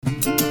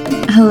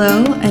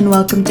Hello and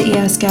welcome to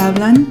Ellas que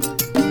Hablan,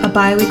 a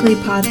bi-weekly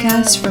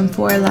podcast from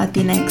four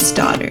Latinx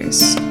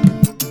daughters.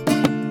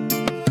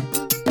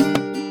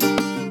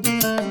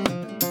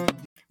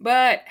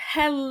 But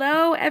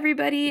hello,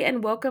 everybody,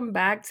 and welcome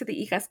back to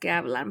the Ellas que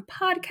Hablan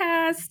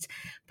podcast.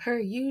 Per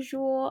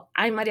usual,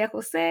 I'm Maria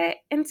Jose,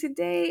 and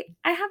today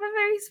I have a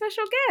very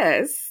special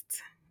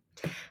guest.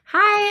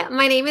 Hi,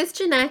 my name is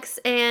Jannexee,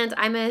 and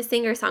I'm a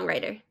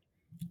singer-songwriter.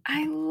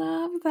 I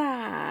love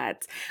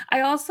that.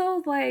 I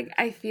also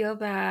I feel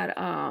that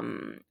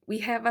we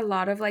have a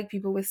lot of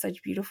people with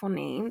such beautiful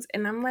names,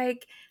 and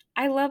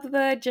I love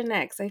the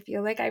Jannexee. I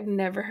feel like I've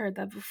never heard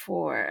that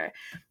before.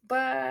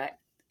 But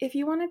if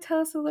you want to tell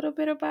us a little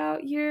bit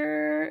about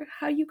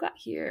how you got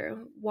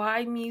here,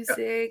 why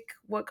music,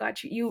 what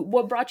brought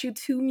you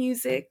to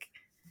music?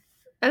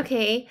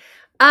 Okay.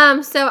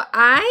 So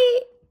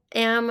I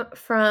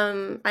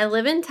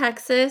live in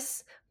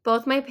Texas.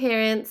 Both my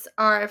parents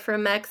are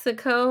from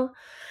Mexico,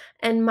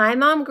 and my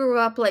mom grew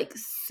up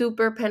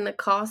super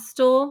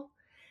Pentecostal.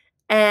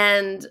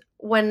 And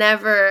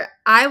whenever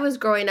I was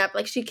growing up,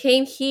 she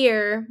came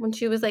here when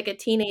she was a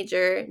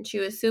teenager, and she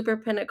was super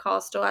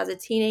Pentecostal as a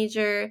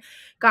teenager,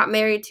 got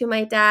married to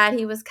my dad.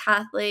 He was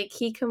Catholic.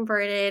 He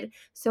converted.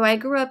 So I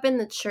grew up in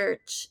the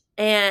church,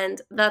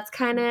 and that's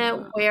kind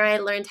of where I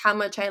learned how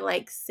much I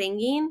like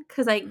singing,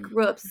 because I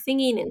grew up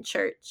singing in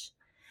church.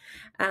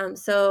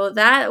 So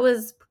that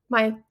was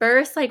my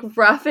first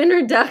rough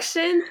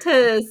introduction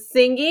to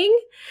singing.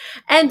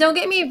 And don't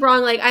get me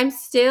wrong, I'm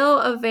still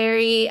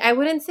I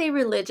wouldn't say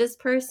religious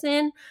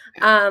person,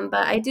 but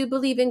I do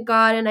believe in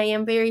God and I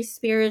am very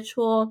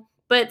spiritual.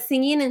 But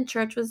singing in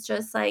church was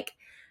just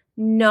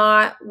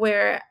not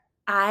where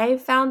I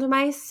found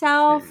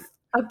myself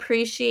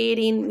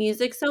appreciating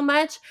music so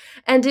much.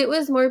 And it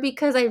was more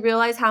because I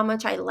realized how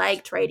much I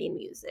liked writing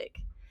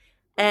music.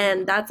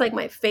 And that's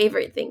my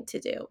favorite thing to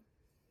do.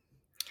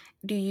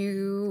 Do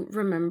you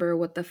remember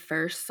what the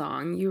first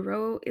song you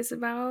wrote is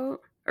about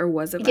or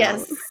was about?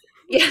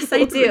 Yes,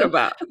 I do.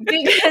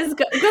 Because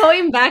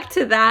going back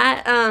to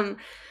that,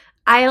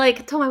 I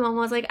told my mom,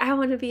 I was I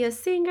want to be a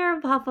singer,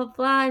 blah, blah,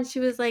 blah. And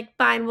she was like,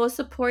 fine, we'll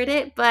support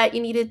it, but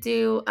you need to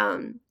do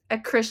a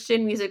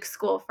Christian music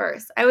school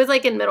first. I was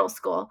in middle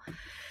school.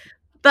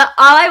 But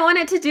all I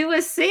wanted to do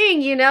was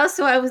sing,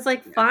 So I was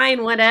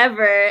fine,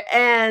 whatever.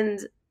 And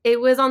it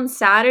was on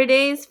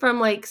Saturdays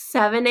from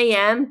 7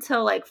 a.m.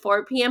 till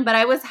 4 p.m. But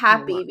I was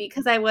happy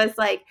because I was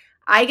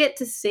I get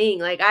to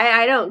sing.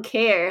 I don't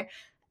care.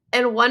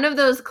 And one of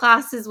those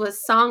classes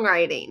was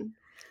songwriting.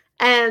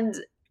 And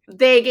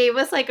they gave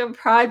us a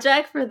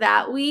project for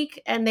that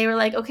week. And they were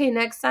okay,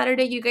 next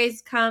Saturday, you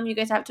guys come. You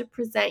guys have to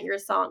present your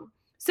song.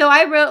 So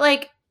I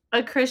wrote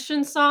a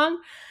Christian song.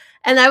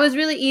 And that was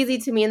really easy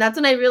to me. And that's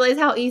when I realized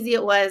how easy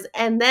it was.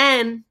 And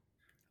then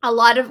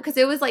because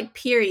it was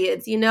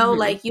periods,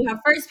 Mm-hmm. you have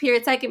first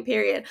period, second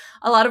period.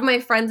 A lot of my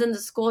friends in the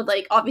school,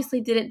 obviously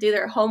didn't do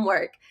their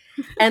homework.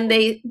 And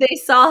they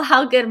saw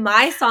how good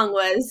my song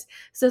was.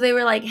 So they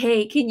were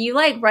hey, can you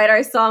write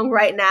our song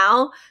right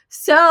now?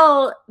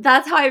 So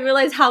that's how I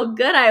realized how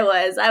good I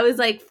was. I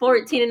was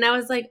 14 and I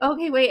was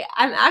okay, wait,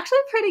 I'm actually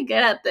pretty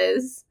good at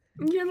this.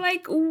 You're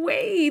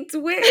wait,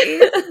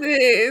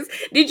 this.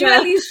 Did you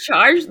at least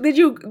charge? Did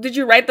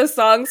you write the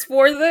songs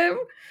for them?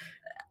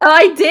 Oh,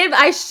 I did.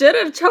 I should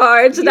have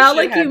charged. Now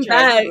looking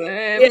back.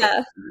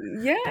 Yeah.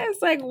 Yes,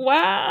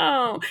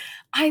 wow.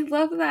 I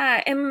love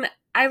that. And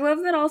I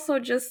love that also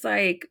just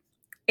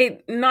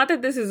it, not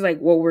that this is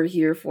what we're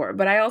here for,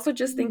 but I also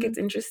just think it's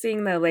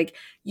interesting that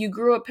you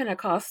grew up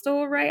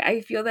Pentecostal, right?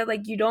 I feel that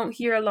you don't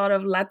hear a lot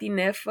of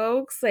Latina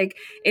folks.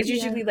 It's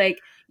usually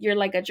you're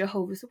a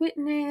Jehovah's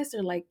Witness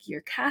or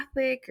you're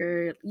Catholic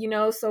or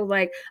so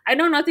I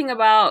know nothing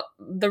about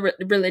the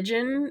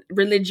religions,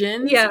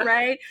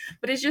 right?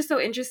 But it's just so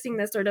interesting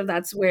that sort of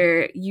that's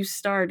where you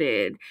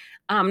started.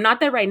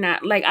 Not that right now,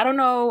 I don't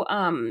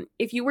know,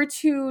 if you were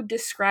to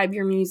describe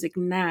your music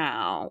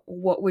now,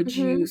 what would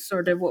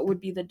what would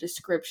be the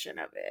description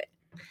of it?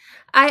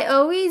 I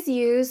always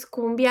use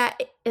cumbia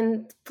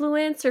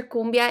influence or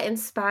cumbia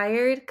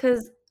inspired,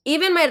 because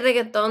even my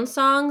reggaeton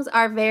songs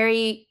are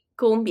very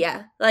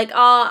cumbia.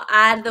 I'll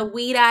add the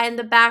huira in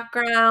the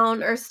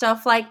background or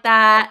stuff like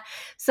that.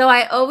 So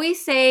I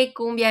always say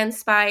cumbia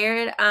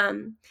inspired,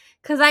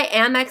 because I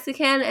am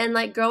Mexican,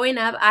 and growing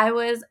up, I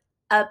was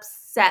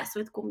obsessed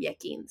with Cumbia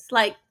Kings.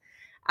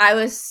 I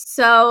was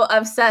so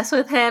obsessed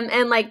with him,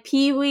 and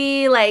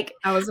Pee-wee,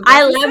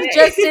 I love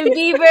Justin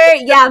Bieber.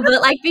 Yeah,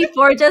 but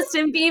before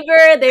Justin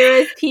Bieber, there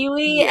was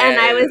Pee-wee, and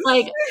I was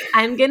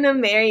I'm gonna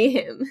marry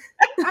him.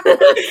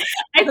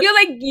 I feel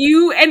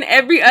you and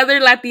every other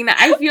Latina,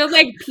 I feel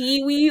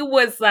Pee-wee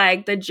was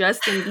the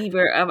Justin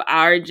Bieber of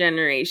our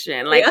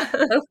generation.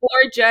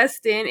 Before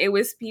Justin, it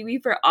was Pee-wee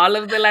for all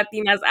of the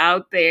Latinas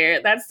out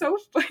there. That's so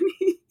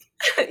funny.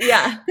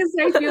 Yeah. Because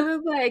I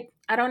feel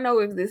I don't know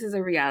if this is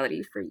a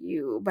reality for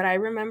you, but I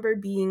remember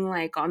being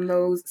on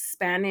those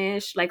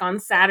Spanish, on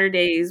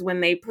Saturdays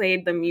when they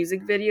played the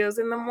music videos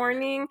in the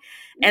morning.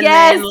 And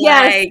then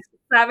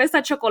Sabes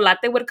a Chocolate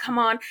would come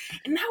on,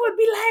 and I would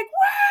be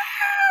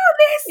wow,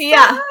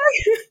 Yeah. suck.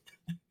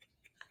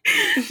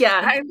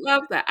 Yeah. I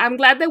love that. I'm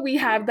glad that we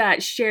have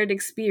that shared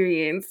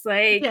experience.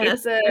 Like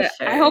Yes, for I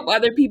sure. hope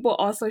other people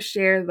also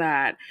share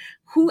that.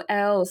 Who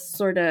else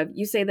sort of,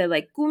 you say that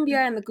like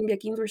cumbia and the cumbia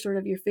kings were sort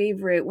of your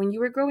favorite. When you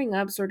were growing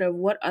up, sort of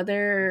what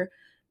other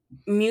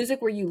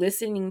music were you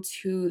listening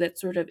to that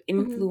sort of Mhm.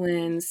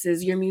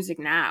 influences your music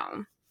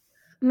now?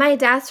 My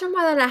dad's from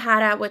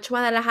Guadalajara, which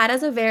Guadalajara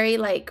is a very,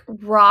 like,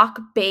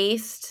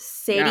 rock-based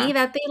city Yeah.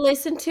 that they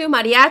listen to.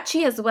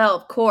 Mariachi as well,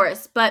 of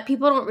course, but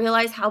people don't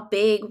realize how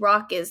big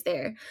rock is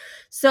there.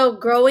 So,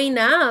 growing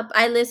up,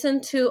 I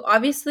listened to,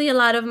 obviously, a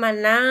lot of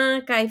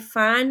Maná,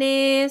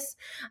 Caifanes,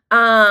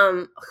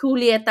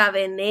 Julieta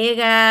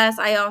Venegas.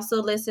 I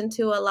also listened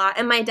to a lot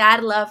and my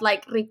dad loved,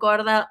 like,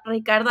 Ricardo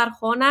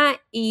Arjona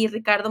y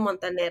Ricardo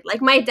Montaner.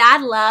 Like, my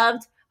dad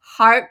loved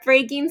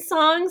heartbreaking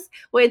songs,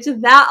 which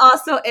that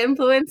also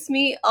influenced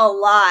me a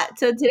lot.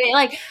 So today,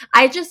 like,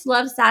 I just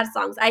love sad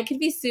songs. I could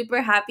be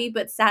super happy,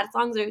 but sad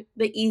songs are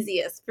the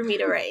easiest for me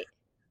to write.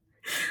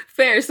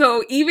 Fair.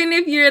 So even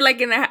if you're like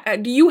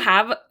do you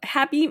have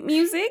happy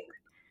music?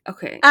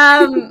 Okay.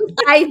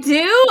 I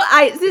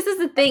do. This is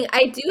the thing.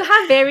 I do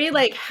have very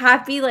like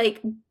happy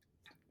like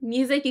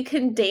music you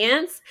can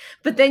dance,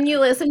 but then you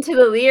listen to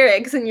the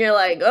lyrics and you're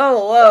like,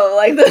 oh whoa,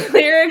 like the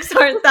lyrics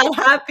aren't that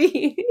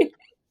happy.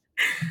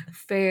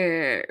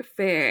 Fair,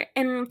 fair.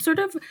 And sort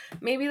of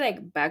maybe like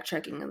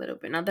backtracking a little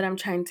bit, not that I'm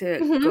trying to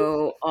Mhm.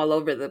 go all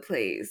over the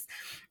place,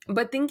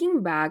 but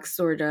thinking back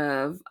sort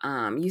of,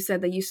 you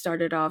said that you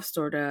started off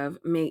sort of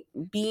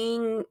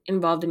being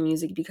involved in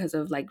music because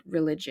of like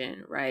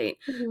religion, right?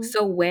 Mhm.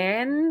 So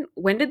when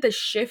did the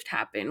shift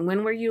happen?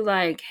 When were you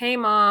like, hey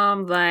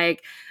mom,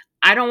 like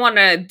I don't want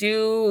to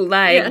do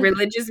like Yeah.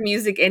 religious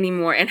music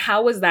anymore? And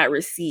how was that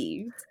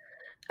received?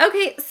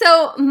 Okay,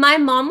 so my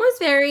mom was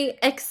very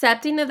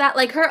accepting of that.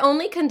 Like her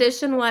only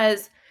condition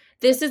was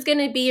this is going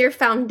to be your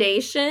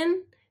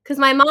foundation cuz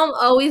my mom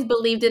always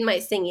believed in my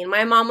singing.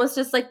 My mom was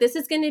just like this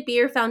is going to be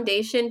your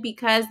foundation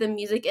because the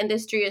music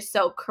industry is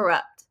so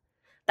corrupt.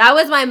 That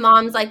was my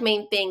mom's like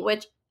main thing,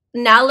 which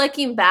now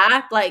looking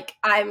back, like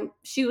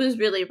she was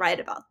really right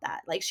about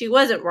that. Like she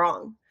wasn't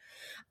wrong.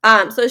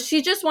 So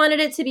she just wanted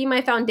it to be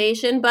my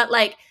foundation, but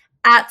like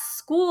at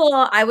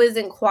school I was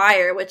in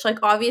choir, which like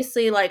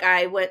obviously like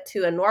I went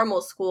to a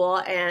normal school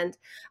and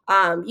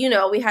you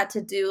know, we had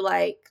to do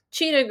like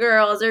Cheetah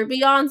Girls or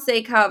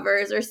Beyonce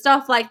covers or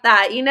stuff like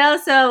that, you know?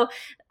 So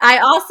I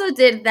also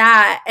did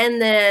that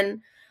and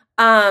then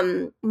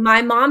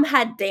my mom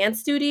had dance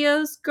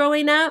studios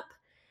growing up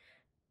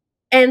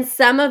and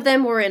some of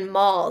them were in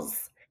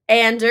malls.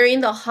 And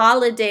during the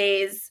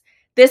holidays,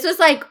 this was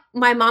like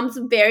my mom's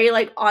very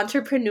like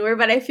entrepreneur,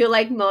 but I feel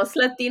like most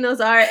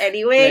Latinos are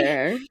anyway.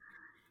 Fair.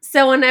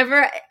 So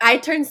whenever I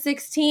turned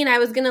 16, I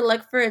was going to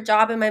look for a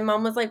job and my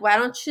mom was like, "Why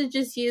don't you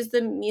just use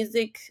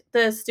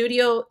the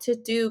studio to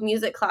do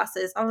music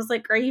classes?" I was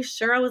like, "Are you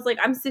sure?" I was like,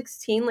 "I'm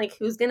 16, like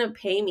who's going to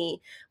pay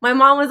me?" My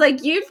mom was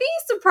like, "You'd be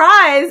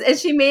surprised." And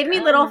she made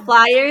me little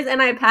flyers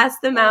and I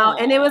passed them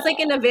out and it was like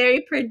in a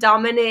very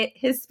predominant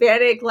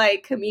Hispanic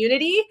like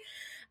community.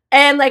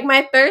 And like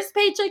my first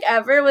paycheck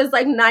ever was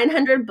like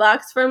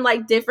 $900 from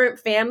like different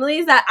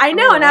families that I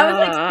know. Oh, And I was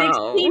like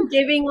wow. 16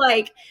 giving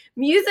like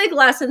music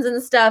lessons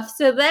and stuff.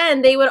 So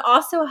then they would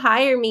also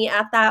hire me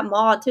at that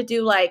mall to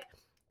do like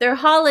their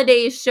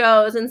holiday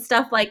shows and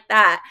stuff like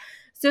that.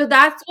 So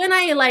that's when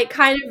I like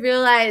kind of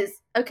realized,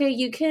 okay,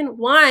 you can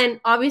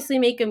one, obviously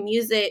make a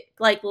music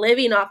like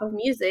living off of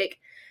music.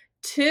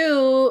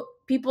 Two,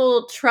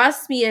 people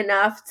trust me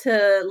enough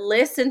to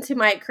listen to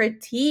my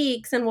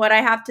critiques and what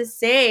I have to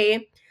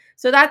say.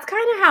 So that's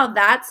kind of how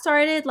that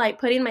started, like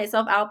putting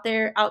myself out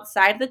there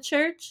outside the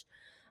church.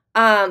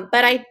 But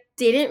I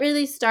didn't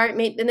really start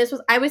and this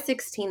was I was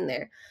 16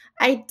 there.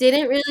 I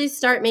didn't really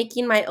start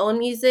making my own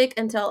music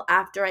until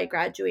after I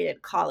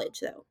graduated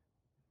college though.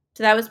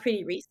 So that was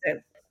pretty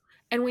recent.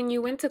 And when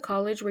you went to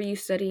college, were you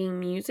studying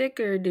music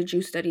or did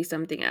you study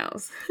something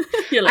else?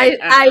 You're like,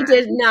 I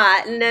did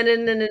not. No, no,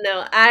 no, no,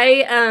 no.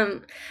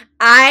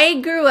 I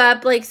grew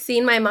up like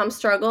seeing my mom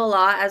struggle a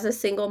lot as a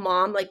single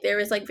mom. Like there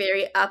was like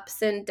very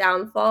ups and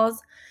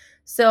downfalls.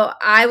 So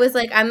I was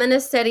like, I'm gonna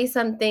study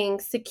something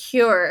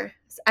secure.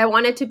 I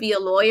wanted to be a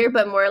lawyer,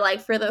 but more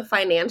like for the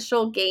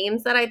financial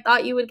gains that I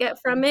thought you would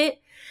get from it.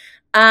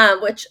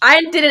 Which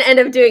I didn't end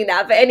up doing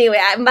that. But anyway,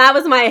 that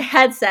was my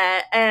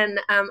headset. And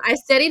I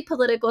studied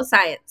political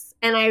science.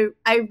 And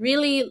I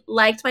really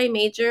liked my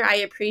major. I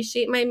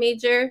appreciate my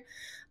major.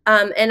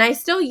 And I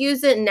still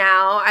use it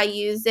now. I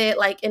use it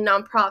like in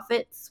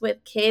nonprofits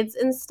with kids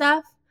and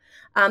stuff.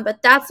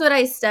 But that's what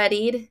I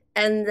studied.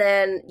 And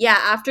then, yeah,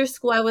 after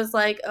school, I was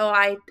like, oh,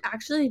 I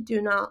actually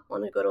do not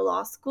want to go to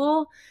law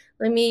school.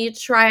 Let me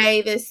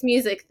try this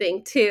music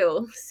thing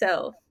too.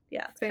 So,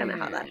 yeah, that's kind of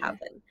how that fair.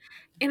 happened.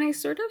 And I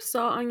sort of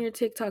saw on your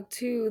TikTok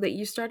too that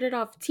you started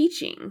off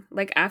teaching,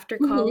 like after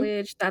Hmm.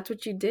 college, that's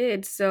what you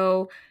did.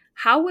 So,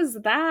 how was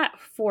that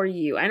for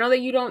you? I know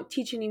that you don't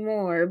teach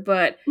anymore,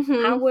 but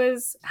Hmm.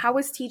 how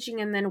was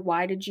teaching and then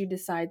why did you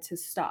decide to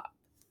stop?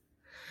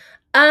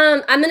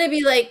 I'm gonna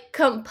be like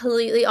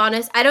completely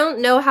honest. I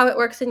don't know how it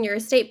works in your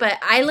state, but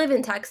I live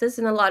in Texas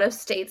and a lot of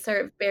states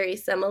are very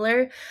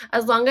similar.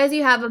 As long as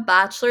you have a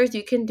bachelor's,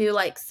 you can do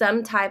like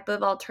some type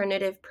of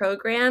alternative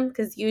program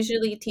because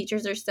usually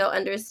teachers are still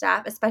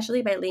understaffed,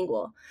 especially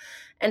bilingual.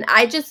 And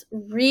I just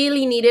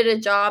really needed a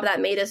job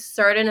that made a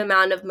certain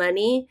amount of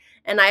money.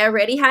 And I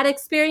already had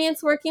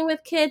experience working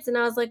with kids, and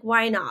I was like,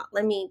 why not?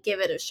 Let me give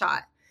it a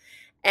shot.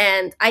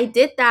 And I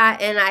did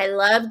that and I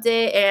loved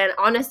it. And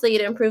honestly,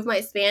 it improved my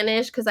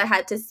Spanish because I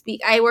had to speak.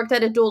 I worked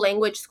at a dual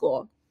language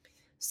school.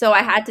 So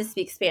I had to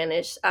speak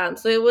Spanish.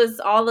 So it was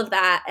all of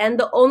that. And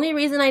the only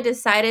reason I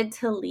decided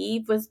to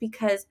leave was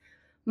because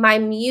my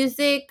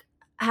music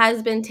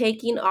has been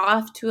taking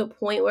off to a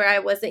point where I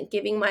wasn't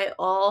giving my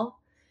all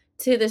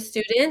to the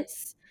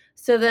students.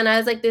 So then I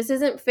was like, this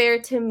isn't fair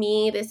to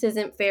me. This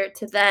isn't fair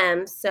to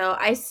them. So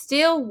I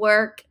still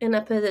work in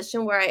a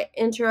position where I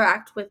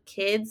interact with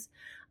kids,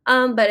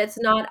 but it's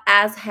not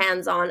as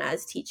hands on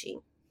as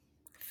teaching.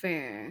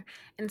 Fair.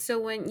 And so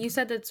when you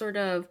said that sort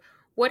of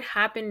what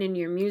happened in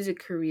your music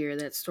career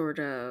that sort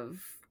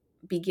of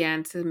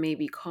began to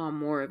maybe call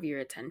more of your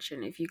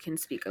attention, if you can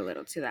speak a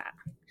little to that.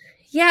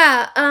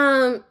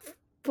 Yeah,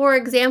 for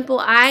example,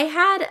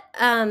 I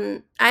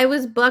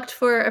was booked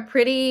for a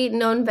pretty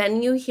known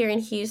venue here in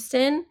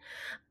Houston.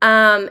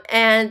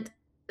 And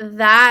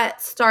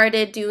that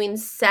started doing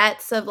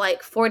sets of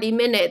like 40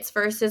 minutes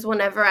versus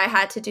whenever I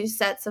had to do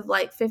sets of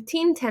like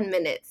 10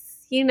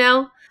 minutes, you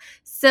know?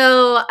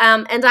 So,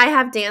 and I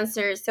have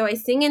dancers, so I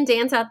sing and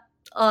dance at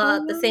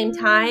the same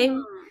time.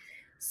 Oh.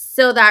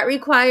 So that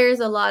requires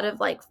a lot of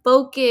like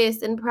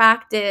focus and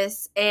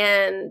practice.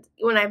 And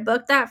when I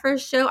booked that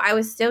first show, I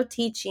was still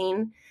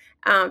teaching.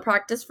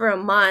 Practice for a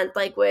month.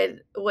 Like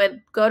would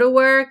go to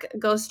work,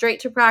 go straight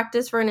to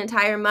practice for an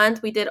entire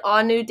month. We did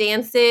all new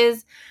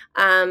dances.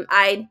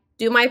 I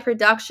do my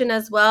production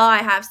as well. I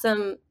have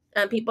some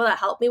people that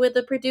help me with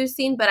the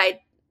producing, but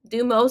I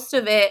do most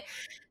of it.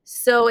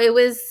 So it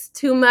was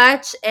too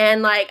much,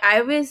 and like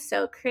I was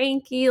so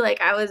cranky.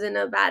 Like I was in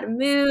a bad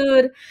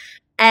mood.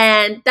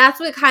 And that's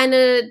what kind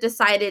of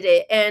decided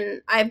it.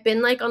 And I've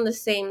been like on the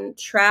same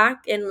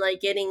track and like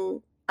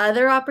getting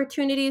other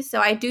opportunities. So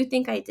I do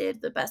think I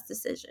did the best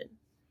decision.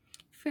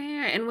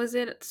 Fair. And was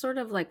it sort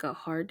of like a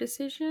hard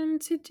decision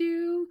to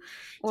do?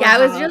 Or Yeah,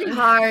 it was how? really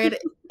hard.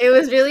 It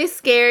was really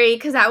scary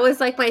because that was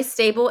like my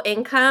stable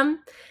income.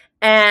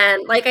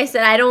 And like I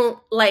said, I don't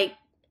like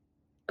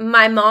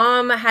my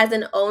mom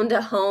hasn't owned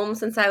a home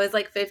since I was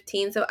like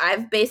 15, so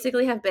I've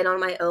basically have been on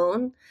my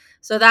own.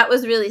 So that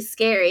was really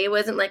scary. It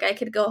wasn't like I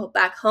could go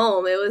back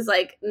home. It was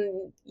like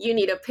you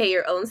need to pay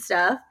your own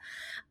stuff.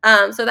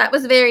 So that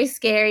was very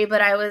scary,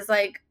 but I was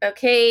like,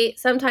 okay,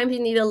 sometimes you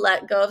need to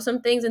let go of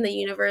some things and the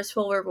universe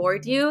will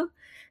reward you.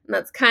 And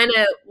that's kind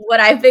of what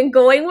I've been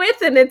going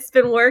with, and it's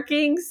been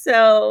working.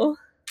 So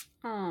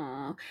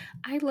Oh,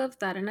 I love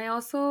that. And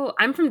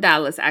I'm from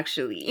Dallas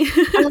actually.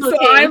 So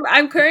okay.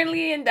 I'm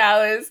currently in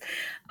Dallas.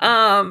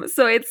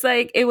 So it's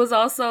like it was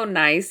also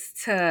nice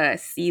to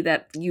see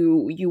that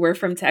you were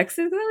from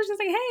Texas. 'Cause I was just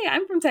like, hey,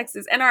 I'm from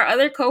Texas. And our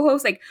other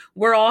co-hosts, like,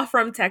 we're all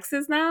from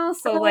Texas now.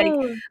 So like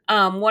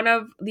Oh, one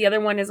of the other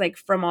one is like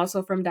from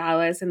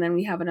Dallas, and then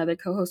we have another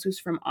co-host who's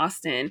from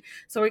Austin.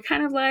 So we're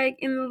kind of like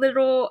in the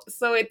little,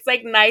 so it's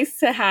like nice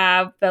to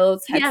have fellow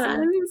yeah.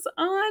 Texans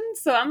on.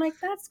 So I'm like,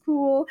 that's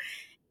cool.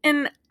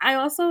 And I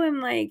also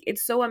am like,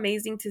 it's so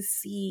amazing to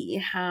see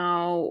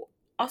how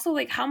also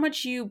like how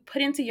much you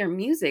put into your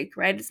music,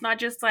 right? It's not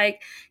just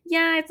like,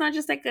 yeah, it's not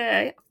just like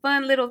a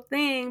fun little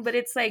thing, but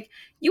it's like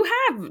you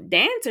have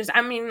dancers.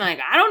 I mean, like,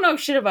 I don't know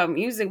shit about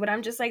music, but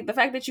I'm just like the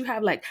fact that you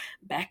have like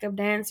backup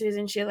dancers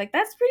and shit, like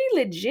that's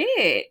pretty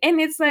legit.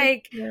 And it's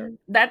Thank like you.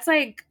 that's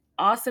like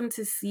awesome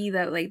to see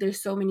that like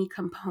there's so many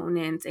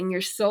components and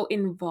you're so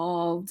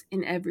involved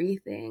in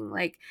everything.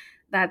 Like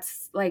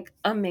that's like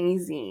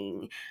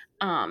amazing.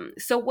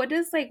 So what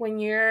does like when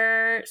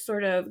you're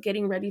sort of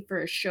getting ready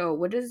for a show,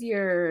 what does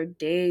your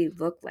day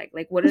look like?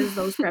 Like what does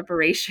those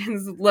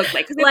preparations look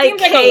like? Because it Like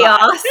seems like a lot.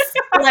 chaos.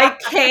 Like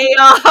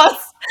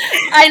chaos.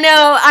 I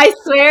know. I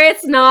swear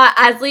it's not,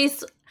 at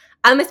least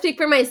I'm going to speak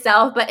for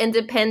myself, but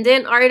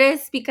independent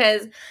artists,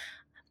 because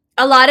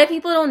a lot of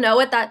people don't know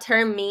what that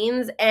term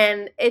means.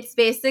 And it's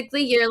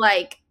basically you're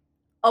like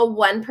a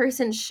one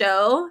person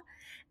show.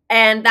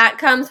 And that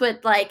comes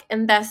with like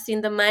investing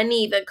the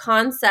money, the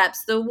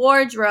concepts, the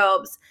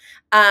wardrobes,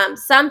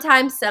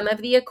 sometimes some of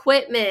the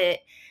equipment.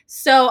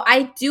 So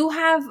I do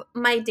have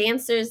my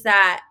dancers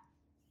that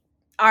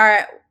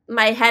are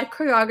my head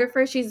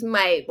choreographer. She's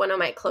my one of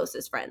my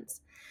closest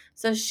friends.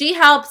 So she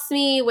helps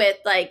me with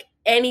like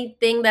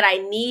anything that I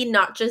need,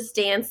 not just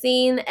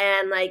dancing,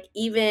 and like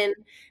even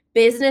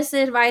business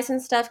advice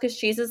and stuff because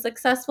she's a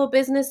successful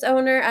business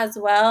owner as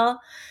well.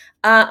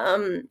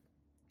 Um,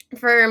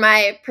 for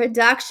my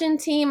production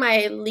team,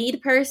 my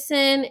lead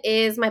person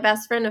is my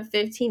best friend of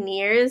 15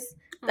 years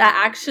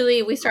that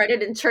actually we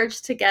started in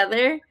church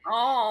together.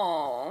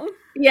 Oh.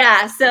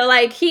 Yeah, so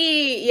like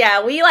we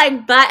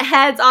like butt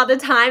heads all the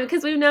time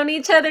because we've known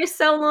each other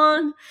so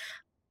long.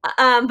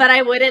 But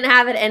I wouldn't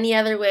have it any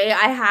other way.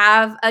 I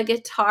have a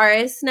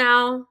guitarist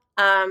now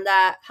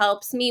that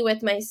helps me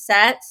with my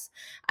sets.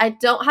 I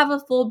don't have a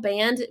full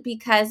band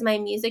because my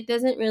music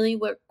doesn't really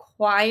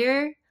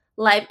require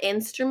live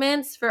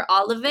instruments for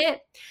all of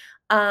it.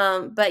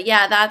 But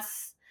yeah,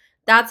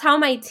 that's how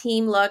my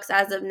team looks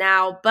as of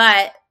now.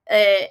 But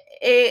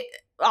it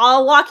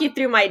I'll walk you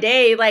through my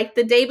day. Like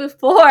the day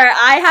before,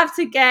 I have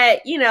to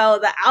get,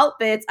 the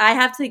outfits. I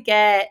have to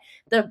get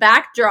the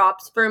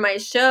backdrops for my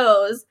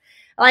shows.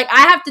 Like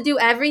I have to do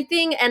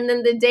everything, and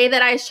then the day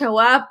that I show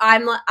up,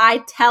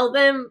 I tell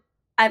them,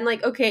 I'm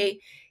like, okay,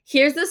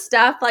 here's the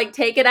stuff, like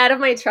take it out of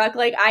my truck.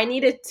 Like I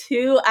need a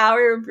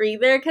 2-hour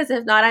breather because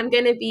if not, I'm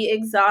gonna be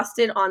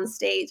exhausted on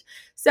stage.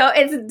 So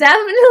it's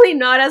definitely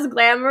not as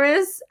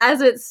glamorous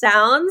as it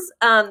sounds,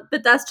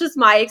 but that's just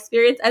my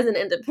experience as an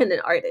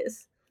independent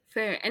artist.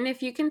 Fair. And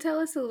if you can tell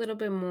us a little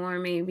bit more,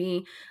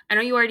 maybe, I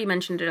know you already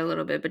mentioned it a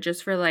little bit, but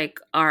just for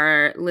like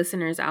our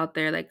listeners out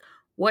there, like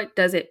what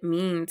does it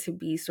mean to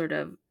be sort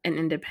of an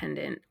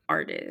independent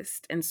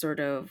artist, and sort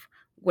of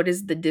what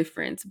is the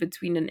difference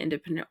between an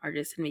independent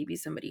artist and maybe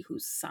somebody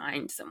who's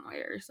signed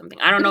somewhere or something?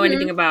 I don't know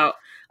anything about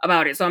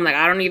it. So I'm like,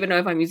 I don't even know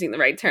if I'm using the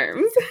right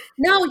terms.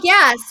 No,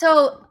 yeah.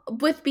 So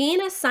with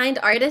being a signed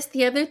artist,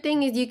 the other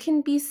thing is you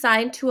can be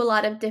signed to a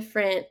lot of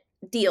different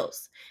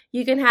deals.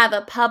 You can have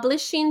a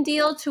publishing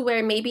deal to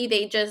where maybe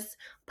they just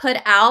put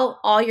out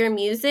all your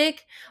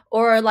music,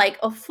 or like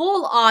a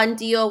full on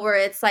deal where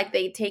it's like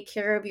they take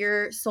care of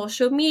your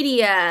social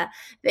media,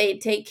 they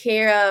take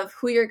care of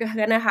who you're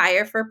going to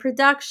hire for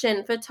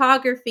production,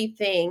 photography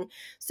thing.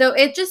 So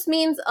it just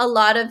means a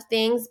lot of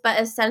things,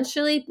 but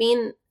essentially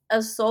being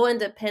a sole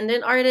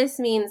independent artist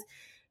means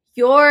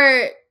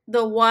you're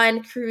the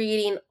one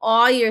creating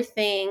all your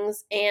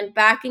things and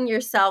backing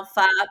yourself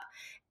up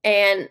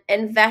and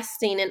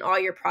investing in all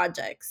your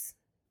projects.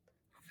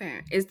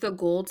 Fair. Is the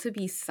goal to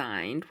be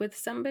signed with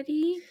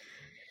somebody?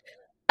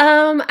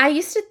 I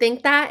used to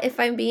think that, if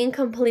I'm being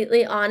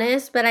completely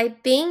honest, but I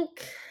think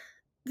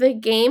the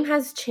game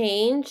has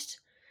changed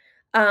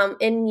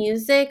in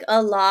music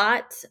a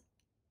lot.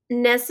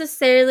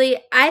 Necessarily,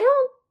 I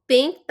don't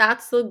think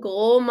that's the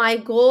goal. My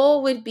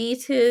goal would be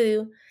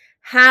to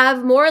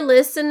have more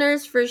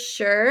listeners for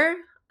sure,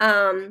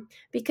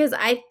 because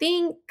I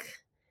think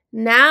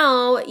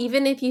now,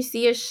 even if you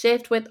see a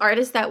shift with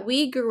artists that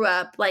we grew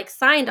up, like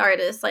signed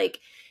artists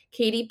like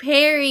Katy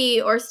Perry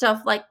or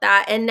stuff like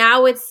that, and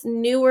now it's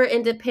newer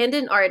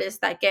independent artists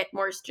that get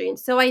more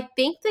streams. So I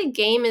think the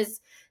game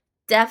is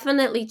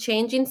definitely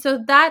changing.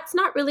 So that's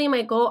not really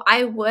my goal.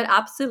 I would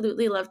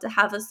absolutely love to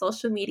have a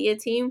social media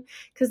team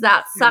because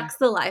that sucks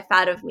the life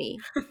out of me.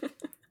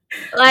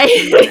 Like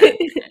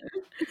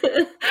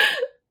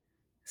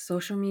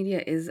Social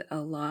media is a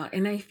lot.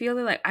 And I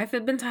feel like I've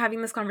been to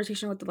having this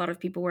conversation with a lot of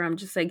people where I'm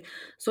just like,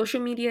 social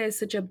media is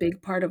such a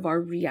big part of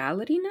our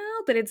reality now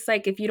that it's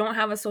like, if you don't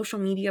have a social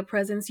media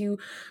presence, you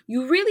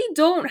really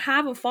don't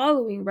have a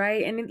following,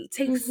 right? And it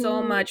takes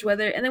so much, and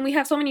then we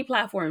have so many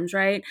platforms,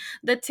 right?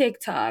 The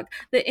TikTok,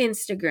 the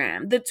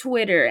Instagram, the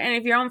Twitter. And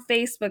if you're on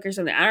Facebook or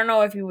something, I don't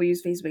know if people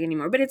use Facebook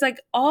anymore, but it's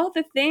like all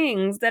the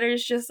things that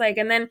is just like,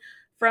 and then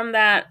from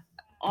that,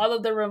 all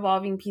of the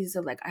revolving pieces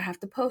of like, I have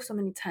to post so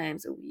many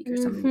times a week or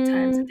so many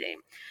times a day.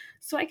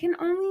 So I can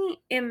only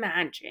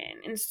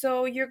imagine. And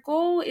so your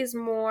goal is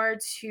more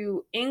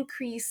to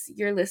increase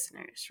your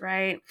listeners,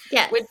 right?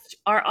 Yes. Which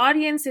our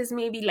audience is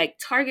maybe like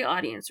target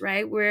audience,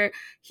 right? We're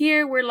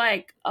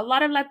like a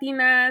lot of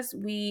Latinas.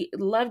 We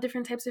love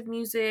different types of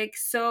music.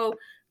 So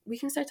we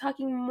can start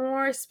talking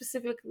more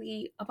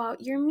specifically about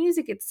your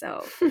music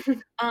itself.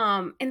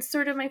 And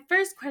sort of my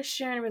first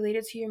question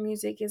related to your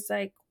music is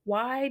like,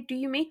 why do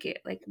you make it?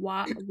 Like,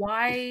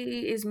 why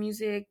is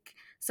music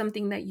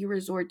something that you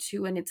resort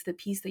to, and it's the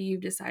piece that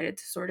you've decided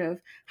to sort of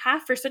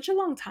have for such a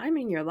long time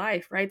in your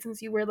life, right?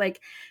 Since you were like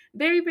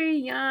very, very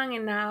young,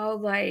 and now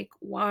like,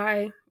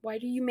 why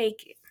do you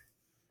make it?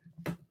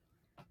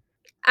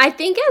 I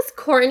think, as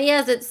corny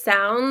as it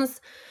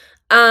sounds,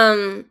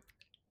 after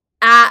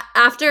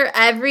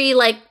every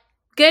like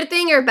good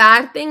thing or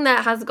bad thing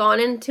that has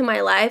gone into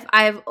my life,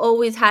 I've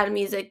always had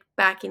music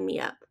backing me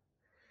up.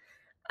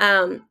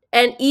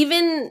 And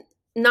even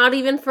not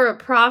even for a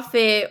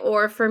profit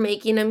or for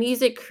making a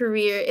music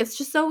career, it's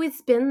just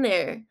always been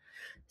there.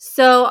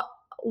 So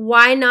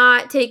why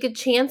not take a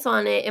chance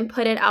on it and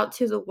put it out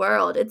to the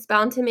world? It's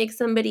bound to make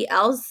somebody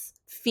else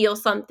feel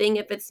something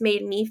if it's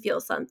made me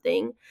feel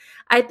something.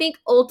 I think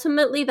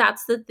ultimately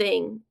that's the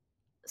thing.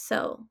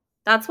 So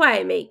that's why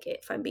I make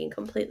it, if I'm being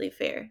completely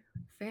fair.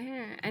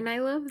 Fair. And I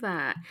love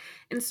that.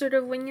 And sort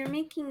of when you're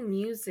making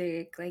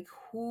music, like,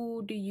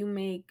 who do you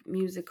make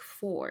music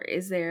for?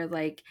 Is there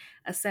like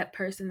a set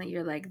person that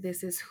you're like,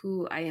 this is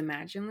who I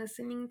imagine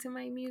listening to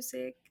my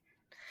music?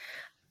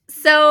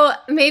 So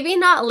maybe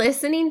not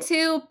listening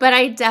to, but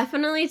I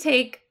definitely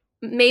take,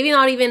 maybe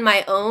not even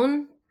my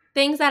own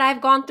things that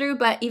I've gone through,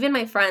 but even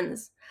my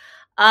friends.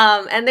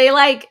 And they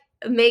like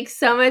make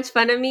so much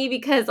fun of me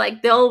because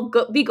like they'll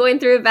be going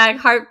through a bad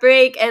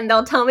heartbreak and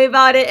they'll tell me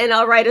about it and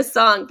I'll write a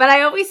song, but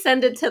I always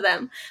send it to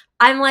them.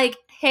 I'm like,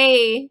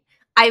 hey,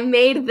 I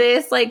made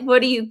this, like,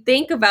 what do you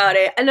think about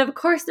it? And of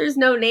course there's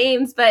no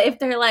names, but if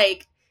they're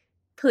like,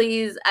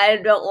 please, I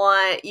don't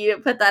want you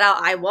to put that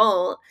out, I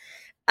won't.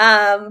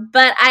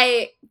 But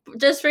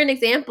just for an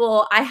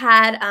example, I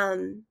had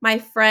my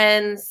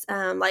friends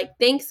like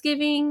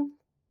Thanksgiving,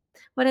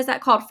 what is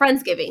that called?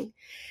 Friendsgiving.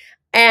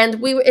 And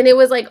it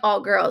was like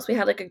all girls. We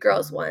had like a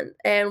girls one.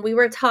 And we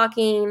were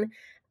talking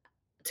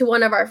to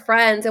one of our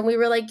friends and we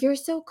were like, you're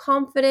so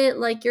confident,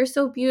 like you're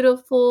so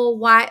beautiful,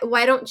 why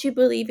don't you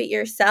believe it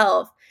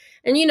yourself?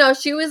 And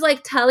she was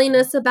like telling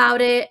us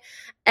about it.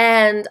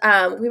 And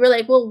we were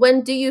like, well,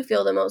 when do you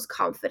feel the most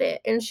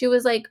confident? And she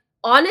was like,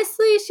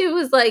 honestly, she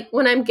was like,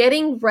 when I'm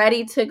getting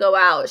ready to go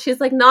out. She's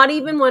like, not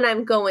even when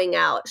I'm going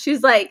out.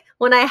 She's like,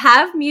 when I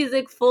have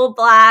music full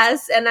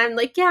blast and I'm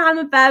like, yeah, I'm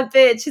a bad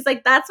bitch. She's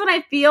like, that's when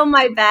I feel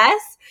my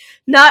best.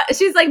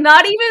 She's like,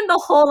 not even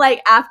the whole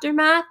like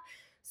aftermath.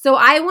 So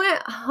I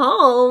went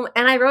home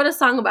and I wrote a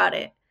song about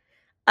it.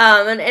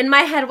 And in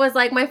my head was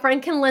like, my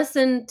friend can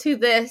listen to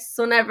this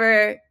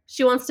whenever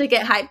she wants to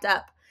get hyped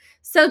up.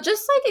 So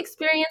just like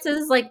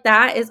experiences like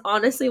that is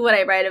honestly what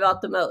I write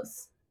about the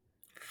most.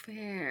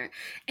 Fair.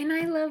 And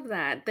I love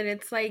that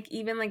it's like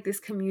even like this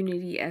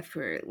community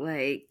effort,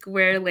 like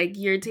where like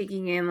you're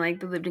taking in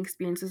like the lived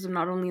experiences of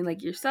not only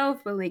like yourself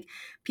but like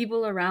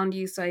people around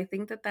you. So I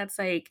think that's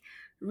like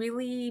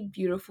really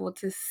beautiful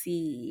to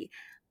see.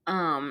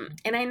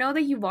 And I know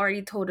that you've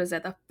already told us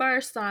that the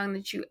first song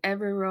that you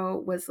ever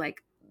wrote was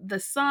like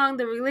the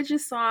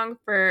religious song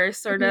for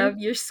sort of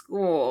your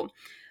school.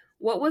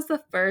 What was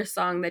the first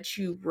song that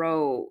you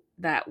wrote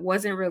that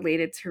wasn't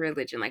related to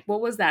religion? Like, what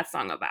was that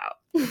song about?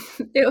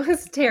 It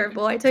was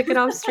terrible. I took it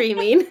off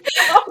streaming.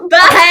 But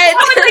I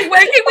was like,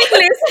 where can we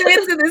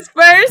listen to this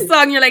first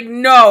song? You're like,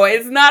 no,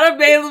 it's not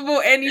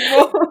available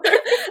anymore.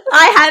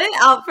 I had it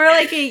out for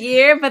like a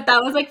year, but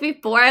that was like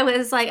before I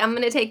was like, I'm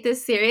going to take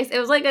this serious. It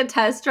was like a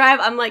test drive.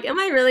 I'm like, am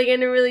I really going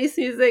to release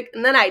music?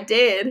 And then I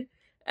did.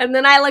 And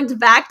then I looked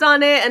back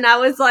on it and I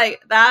was like,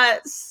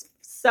 that's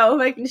so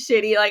fucking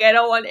shitty. Like, I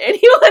don't want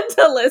anyone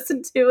to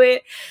listen to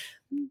it.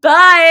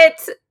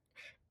 But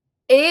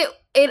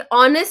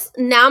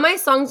now my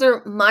songs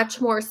are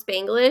much more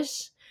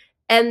Spanglish.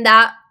 And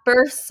that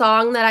first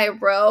song that I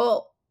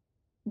wrote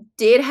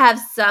did have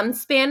some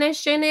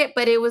Spanish in it,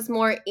 but it was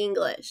more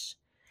English.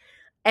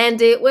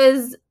 And it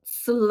was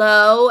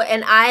slow.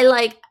 And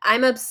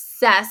I'm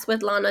obsessed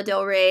with Lana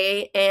Del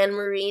Rey and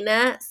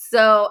Marina.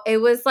 So it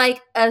was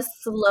like a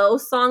slow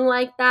song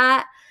like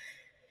that.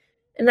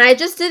 And I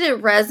just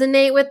didn't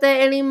resonate with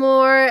it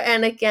anymore.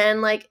 And again,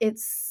 like it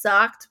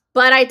sucked.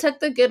 But I took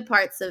the good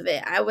parts of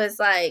it. I was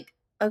like,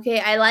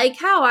 okay, I like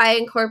how I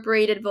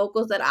incorporated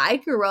vocals that I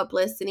grew up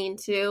listening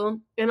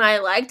to. And I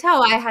liked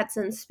how I had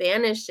some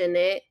Spanish in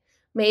it.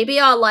 Maybe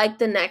I'll like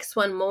the next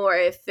one more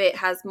if it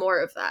has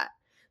more of that.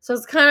 So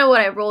it's kind of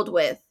what I rolled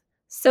with.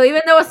 So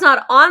even though it's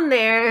not on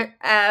there,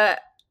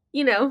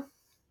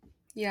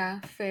 Yeah,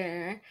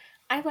 fair.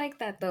 I like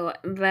that though,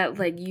 that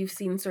like you've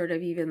seen sort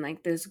of even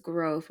like this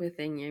growth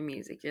within your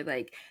music. You're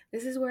like,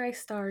 this is where I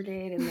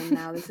started and then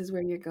now this is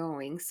where you're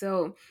going.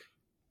 So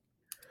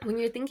when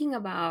you're thinking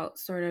about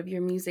sort of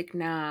your music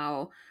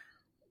now,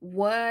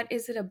 what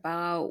is it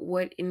about?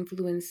 What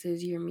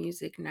influences your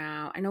music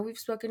now? I know we've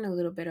spoken a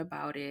little bit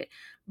about it,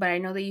 but I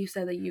know that you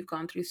said that you've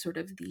gone through sort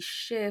of these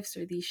shifts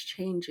or these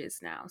changes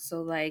now.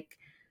 So like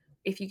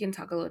if you can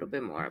talk a little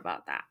bit more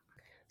about that.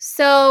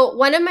 So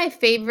one of my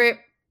favorite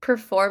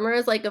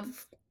performers, like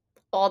of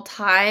all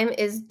time,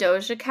 is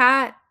Doja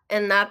Cat.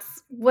 And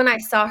that's when I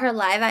saw her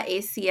live at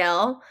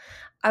ACL.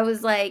 I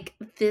was like,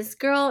 this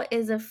girl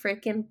is a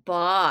freaking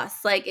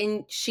boss. Like,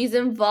 and she's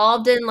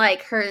involved in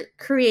like her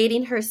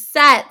creating her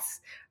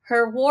sets,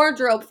 her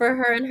wardrobe for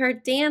her and her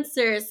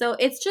dancers. So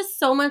it's just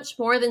so much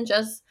more than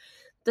just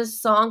the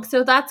song.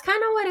 So that's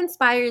kind of what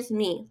inspires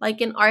me,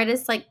 like an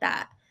artist like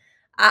that.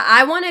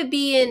 I want to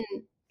be in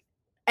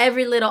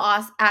every little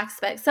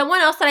aspect.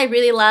 Someone else that I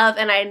really love,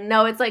 and I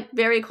know it's like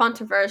very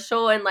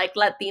controversial and like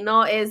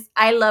Latino, is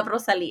I love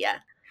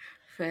Rosalia.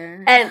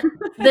 Fair. And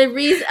the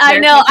reason I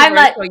know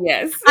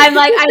yes. I'm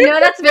like I know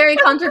that's very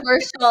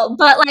controversial,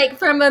 but like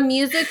from a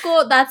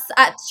musical,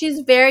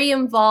 she's very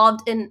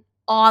involved in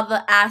all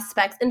the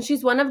aspects, and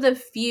she's one of the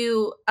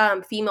few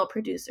female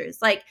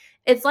producers. Like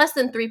it's less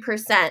than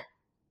 3%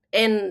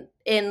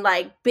 in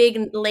like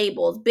big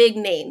labels, big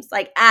names,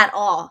 like at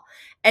all.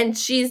 And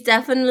she's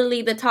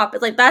definitely the top.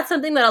 It's like that's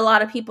something that a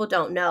lot of people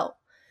don't know.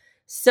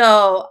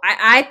 So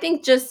I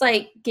think just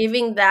like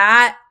giving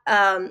that,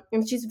 and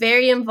she's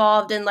very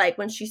involved in like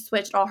when she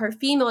switched all her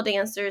female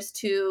dancers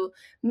to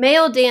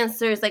male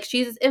dancers, like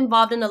she's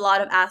involved in a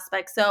lot of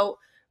aspects. So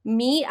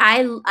me,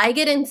 I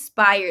get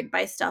inspired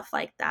by stuff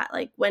like that.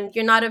 Like when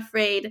you're not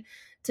afraid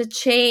to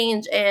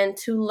change and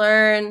to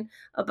learn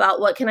about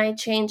what can I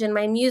change in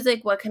my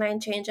music, what can I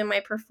change in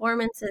my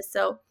performances.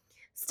 So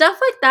stuff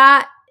like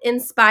that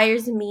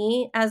inspires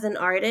me as an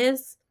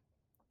artist.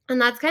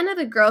 And that's kind of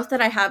the growth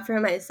that I have for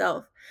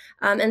myself.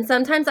 And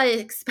sometimes I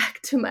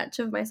expect too much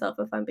of myself,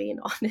 if I'm being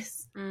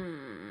honest.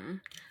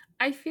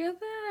 I feel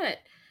that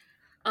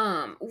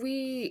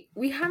We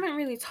haven't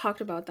really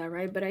talked about that,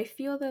 right? But I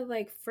feel that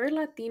like for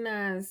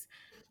Latinas,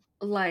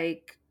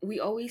 like we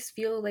always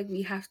feel like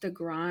we have to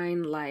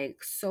grind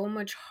like so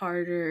much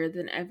harder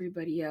than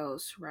everybody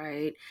else,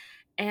 right?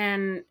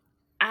 And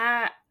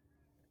I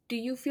do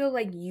you feel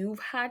like you've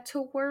had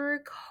to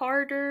work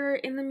harder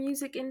in the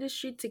music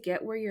industry to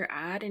get where you're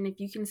at? And if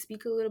you can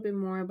speak a little bit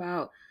more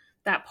about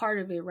that part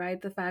of it, right?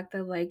 The fact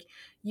that like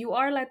you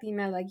are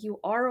Latina, like you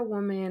are a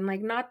woman, like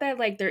not that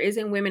like there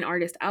isn't women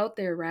artists out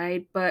there,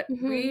 right? But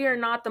Mm-hmm. we are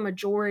not the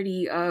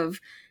majority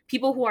of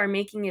people who are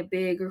making it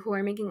big or who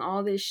are making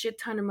all this shit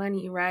ton of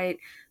money, right?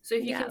 So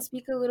if you Yeah. can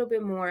speak a little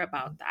bit more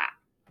about that.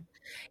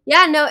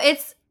 Yeah, no,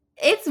 it's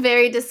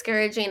very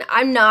discouraging.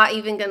 I'm not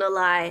even gonna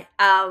lie.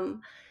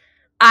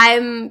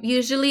 I'm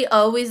usually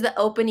always the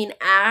opening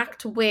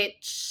act,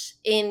 which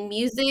in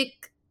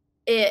music,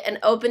 an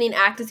opening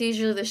act is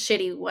usually the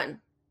shitty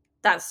one.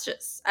 That's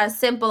just as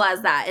simple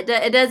as that.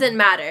 It doesn't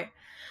matter.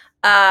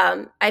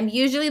 I'm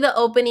usually the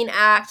opening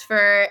act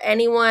for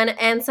anyone,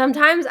 and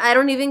sometimes I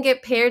don't even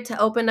get paired to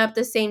open up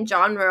the same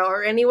genre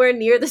or anywhere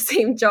near the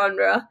same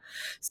genre.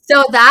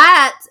 So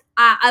that,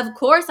 of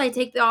course, I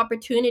take the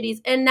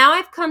opportunities, and now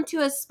I've come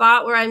to a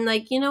spot where I'm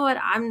like, you know what?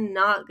 I'm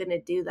not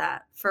gonna do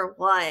that for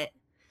what.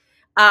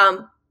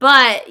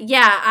 But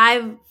yeah,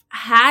 I've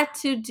had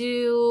to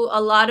do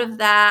a lot of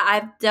that.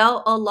 I've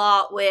dealt a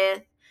lot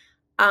with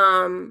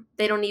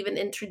they don't even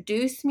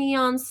introduce me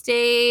on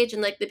stage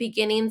and like the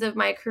beginnings of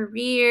my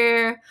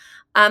career.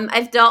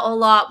 I've dealt a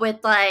lot with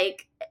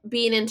like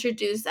being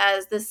introduced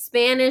as the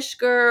Spanish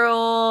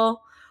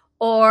girl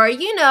or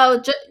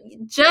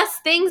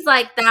just things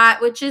like that,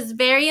 which is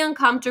very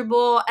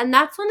uncomfortable, and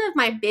that's one of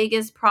my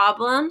biggest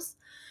problems.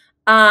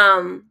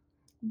 um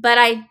but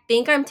I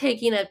think I'm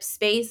taking up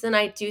space, and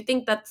I do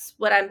think that's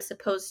what I'm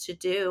supposed to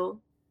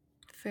do.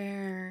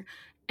 Fair.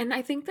 And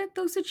I think that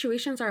those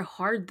situations are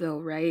hard though,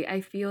 right?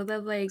 I feel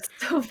that like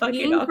So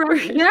fucking being from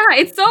awkward. yeah,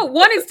 it's so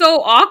one, it's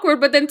so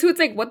awkward, but then two, it's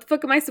like, what the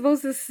fuck am I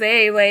supposed to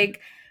say?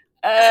 Like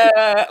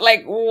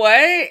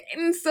what?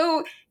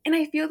 And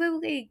I feel that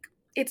like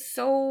it's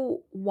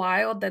so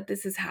wild that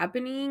this is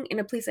happening in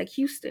a place like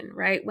Houston,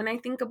 right? When I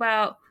think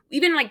about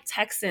even like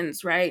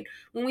Texans, right?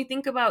 When we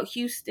think about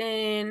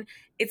Houston,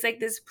 it's like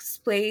this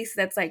place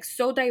that's like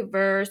so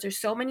diverse. There's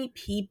so many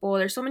people.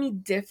 There's so many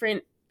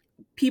different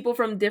people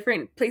from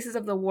different places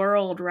of the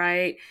world,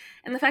 right?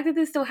 And the fact that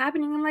this is still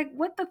happening, I'm like,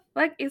 what the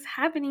fuck is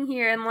happening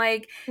here? And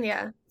like,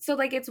 Yeah. so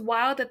like, it's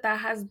wild that that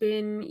has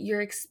been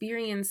your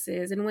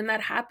experiences. And when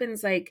that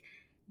happens, like,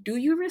 do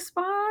you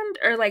respond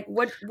or like,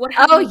 what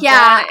have Oh you done?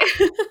 yeah,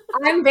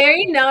 I'm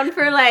very known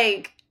for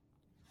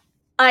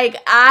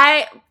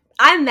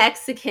I'm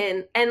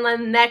Mexican, and the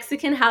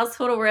Mexican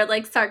household we're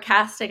like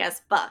sarcastic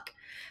as fuck.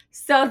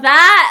 So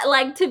that,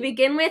 like, to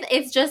begin with,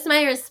 it's just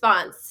my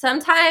response.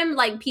 Sometimes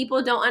like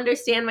people don't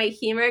understand my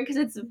humor because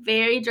it's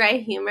very dry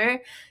humor.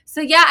 So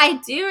yeah, I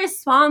do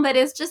respond, but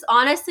it's just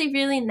honestly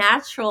really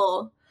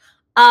natural.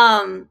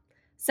 Um,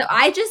 so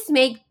I just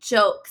make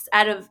jokes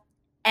out of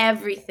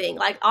everything,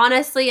 like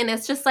honestly, and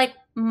it's just like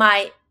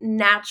my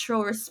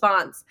natural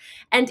response.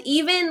 And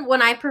even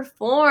when I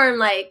perform,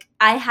 like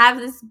I have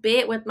this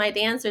bit with my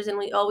dancers, and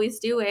we always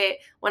do it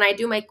when I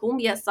do my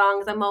cumbia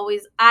songs.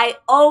 I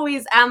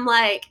always am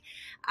like,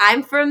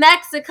 I'm from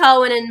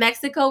Mexico, and in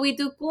Mexico we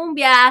do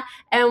cumbia,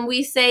 and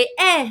we say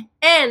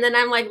and then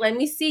I'm like, let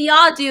me see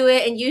y'all do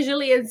it, and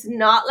usually it's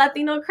not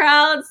Latino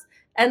crowds,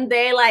 and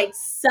they like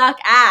suck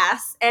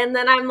ass. And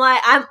then I'm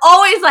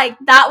always like,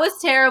 that was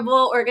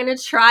terrible. We're gonna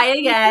try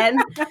again.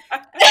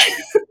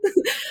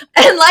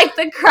 And like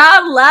the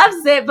crowd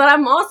loves it, but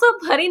I'm also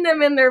putting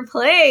them in their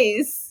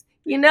place.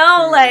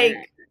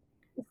 Fair.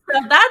 So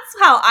that's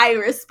how I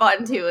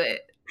respond to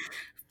it.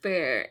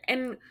 Fair.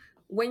 And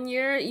when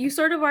you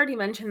sort of already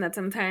mentioned that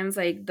sometimes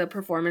like the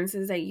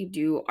performances that you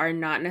do are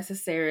not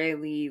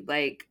necessarily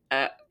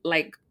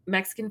like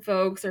Mexican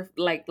folks or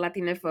like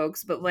Latina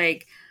folks, but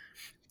like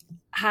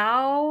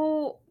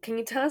how can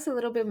you tell us a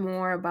little bit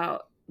more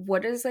about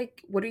what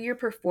do your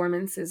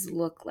performances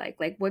look like?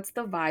 Like what's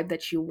the vibe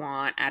that you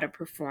want at a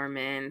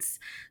performance?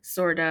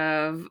 Sort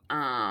of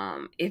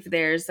if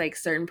there's like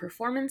certain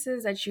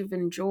performances that you've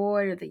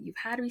enjoyed or that you've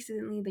had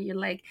recently that you're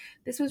like,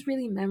 this was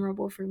really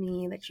memorable for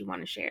me that you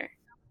want to share.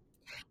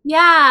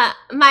 Yeah,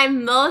 my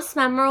most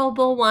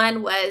memorable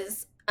one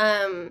was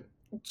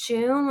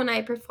June when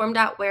I performed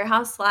at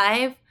Warehouse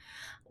Live.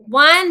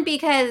 One,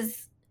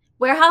 because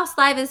Warehouse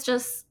Live is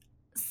just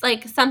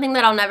like something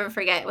that I'll never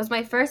forget. It was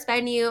my first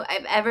venue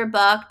I've ever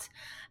booked.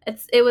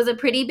 It was a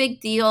pretty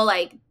big deal.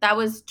 Like that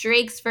was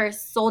Drake's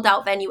first sold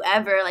out venue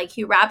ever. Like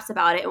he raps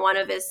about it in one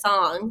of his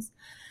songs.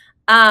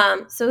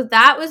 So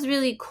that was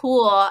really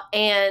cool.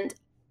 And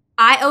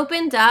I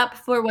opened up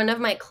for one of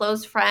my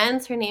close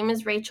friends. Her name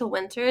is Rachel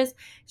Winters.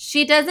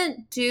 She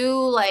doesn't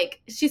do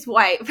like, she's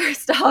white,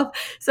 first off.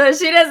 So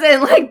she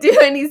doesn't like do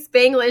any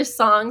Spanglish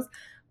songs,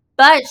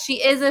 but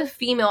she is a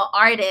female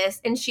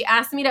artist, and she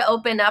asked me to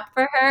open up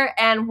for her.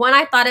 And when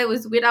I thought it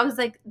was weird, I was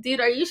like, dude,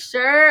 are you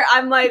sure?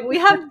 I'm like, we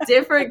have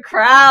different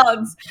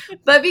crowds.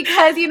 But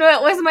because, it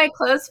was my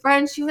close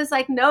friend, she was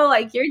like, no,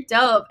 like, you're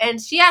dope.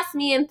 And she asked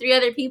me and 3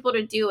 other people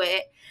to do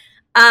it.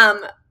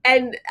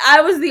 And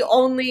I was the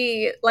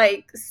only,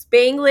 like,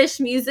 Spanglish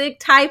music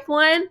type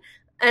one.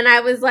 And I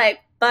was like,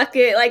 fuck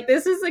it. Like,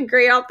 this is a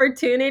great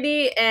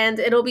opportunity, and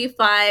it'll be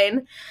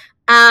fine.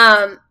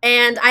 And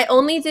I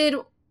only did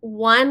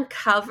one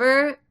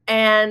cover,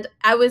 and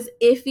I was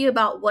iffy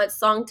about what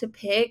song to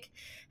pick.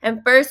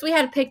 And first we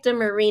had picked a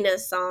Marina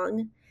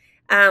song,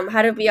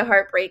 How to Be a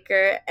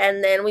Heartbreaker.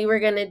 And then we were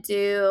going to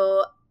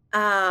do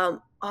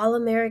All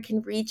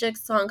American Reject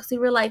song, because we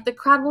were like, the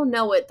crowd will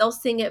know it. They'll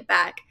sing it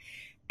back.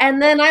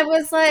 And then I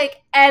was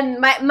like,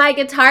 and my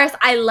guitarist,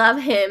 I love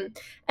him.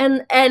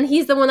 And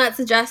he's the one that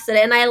suggested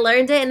it. And I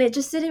learned it, and it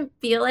just didn't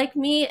feel like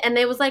me. And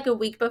it was like a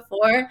week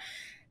before.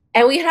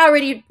 And we had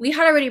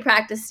already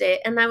practiced it.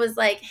 And I was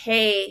like,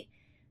 hey,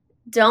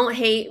 don't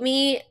hate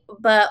me,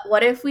 but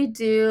what if we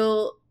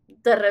do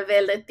the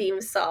Rebelde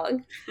theme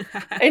song?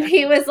 And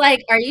he was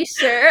like, are you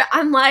sure?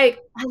 I'm like,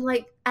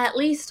 at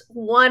least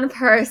one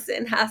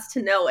person has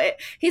to know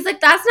it. He's like,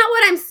 that's not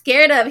what I'm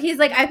scared of. He's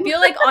like, I feel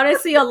like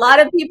honestly a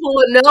lot of people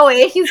would know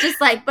it. He's just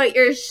like, but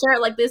you're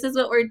sure, like, this is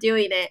what we're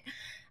doing it.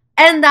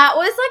 And that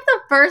was like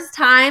the first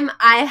time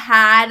I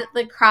had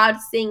the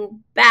crowd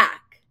sing back.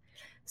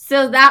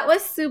 So that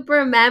was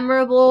super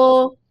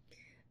memorable.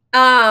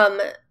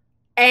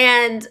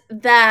 And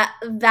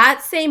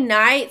that same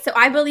night, so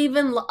I believe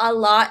in a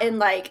lot in,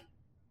 like,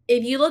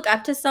 if you look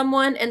up to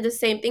someone and the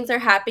same things are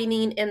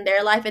happening in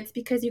their life, it's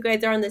because you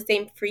guys are on the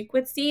same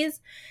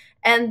frequencies.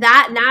 And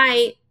that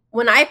night,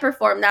 when I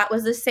performed, that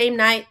was the same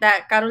night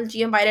that Karol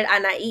G invited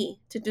Anaí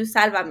to do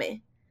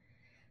Sálvame.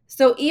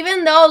 So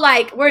even though,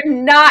 like, we're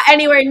not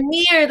anywhere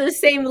near the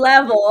same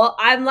level,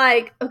 I'm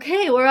like,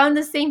 okay, we're on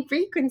the same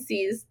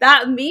frequencies.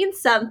 That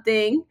means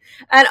something.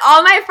 And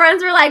all my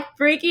friends were, like,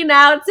 freaking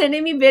out,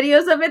 sending me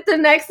videos of it the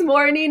next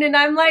morning. And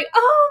I'm like,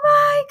 oh,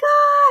 my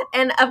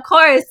God. And, of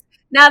course,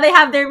 now they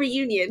have their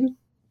reunion.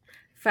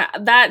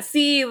 That's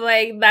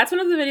one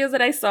of the videos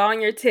that I saw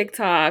on your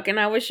TikTok. And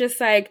I was just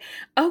like,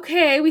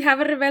 okay, we have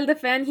a Rebelde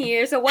fan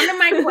here. So one of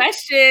my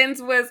questions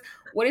was,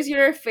 what is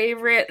your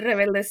favorite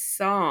Rebelde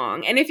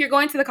song? And if you're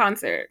going to the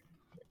concert.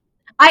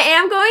 I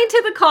am going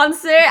to the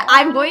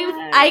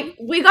concert.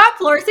 We got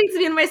floor seats,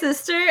 me and my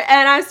sister,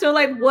 and I'm still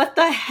like, what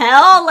the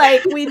hell?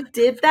 Like, we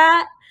did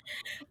that.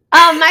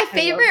 My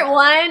favorite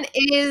one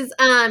is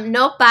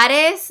No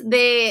Pares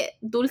de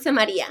Dulce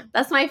Maria.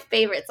 That's my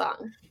favorite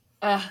song.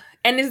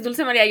 And is Dulce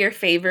Maria your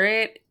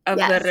favorite of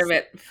the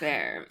Rebelde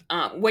Fair?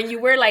 When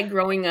you were, like,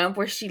 growing up,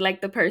 was she,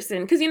 like, the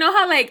person? Because you know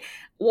how, like,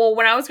 well,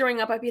 when I was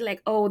growing up, I'd be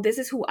like, oh, this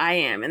is who I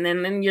am. And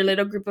then in your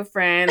little group of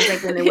friends,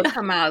 like, when they would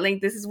come out, like,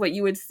 this is what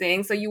you would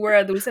sing. So you were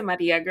a Dulce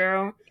Maria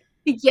girl?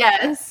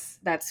 Yes.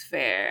 That's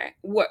fair.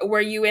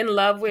 Were you in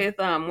love with,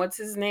 what's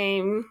his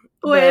name?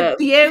 With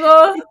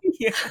Diego?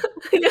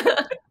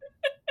 Yeah.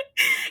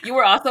 You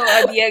were also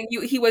a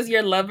Diego. He was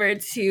your lover,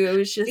 too. It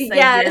was just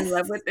like, you're in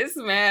love with this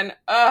man.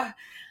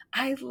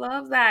 I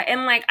love that.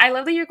 And, like, I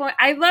love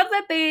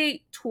that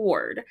they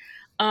toured.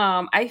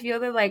 I feel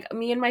that, like,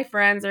 me and my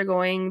friends are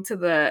going to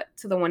the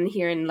one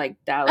here in, like,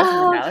 Dallas, in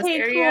the Dallas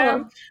area.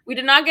 Cool. We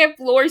did not get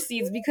floor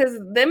seats because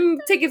them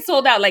tickets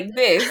sold out like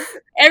this.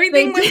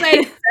 Everything was,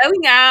 like,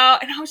 selling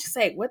out. And I was just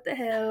like, what the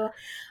hell?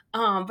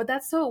 But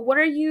that's so, what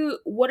is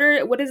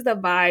the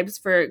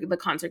vibes for the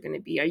concert going to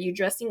be? Are you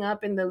dressing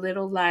up in the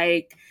little,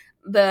 like,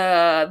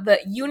 the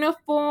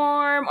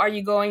uniform? Are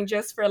you going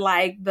just for,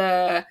 like,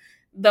 the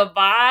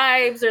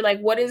vibes, or, like,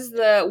 what is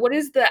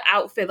the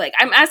outfit like?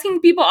 I'm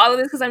asking people all of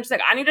this because I'm just like,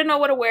 I need to know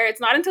what to wear.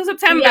 It's not until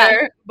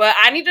September, but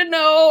I need to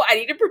know. I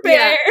need to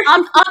prepare. Yeah.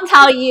 I'll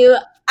tell you.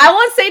 I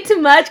won't say too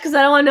much because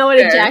I don't want to know what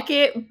a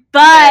jacket,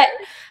 but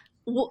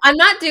I'm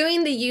not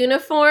doing the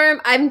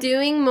uniform. I'm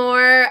doing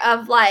more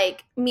of,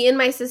 like, me and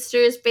my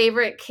sister's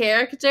favorite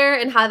character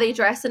and how they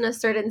dress in a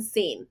certain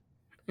scene.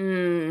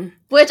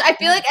 Which I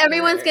feel like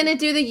everyone's going to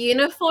do the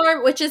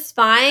uniform, which is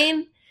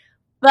fine.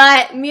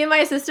 But me and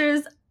my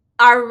sisters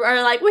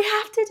are like, we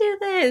have to do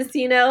this,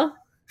 you know?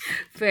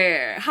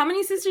 Fair. How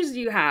many sisters do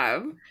you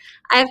have?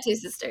 I have 2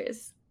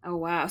 sisters. Oh,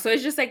 wow. So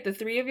it's just, like, the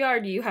 3 of y'all, or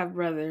do you have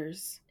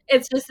brothers?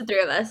 It's just the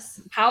 3 of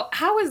us.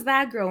 How is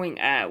that growing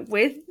up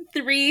with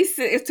 2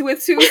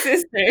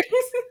 sisters?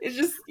 It's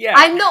just, yeah.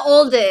 I'm the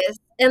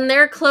oldest, and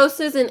they're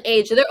closest in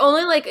age. They're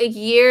only, like, a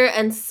year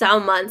and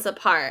some months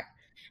apart.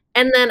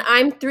 And then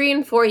I'm 3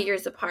 and 4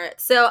 years apart.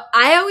 So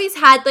I always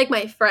had, like,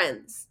 my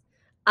friends.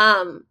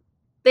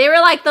 They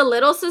were, like, the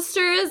little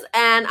sisters,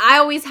 and I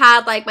always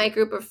had, like, my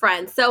group of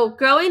friends. So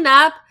growing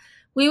up,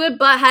 we would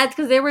butt heads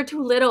because they were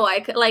too little.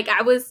 I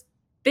was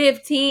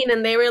 15,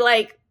 and they were,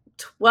 like,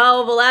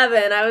 12,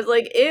 11. I was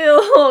like,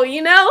 ew,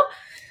 you know?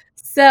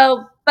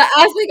 So, but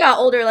as we got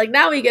older, like,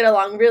 now we get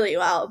along really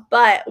well.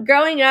 But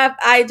growing up,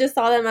 I just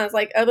saw them, and I was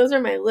like, oh, those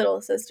are my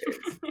little sisters.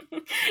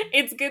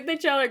 It's good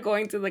that y'all are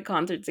going to the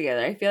concert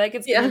together. I feel like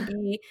it's Yeah. gonna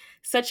be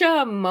such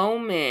a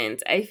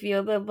moment. I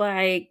feel that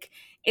like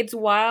it's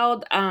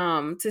wild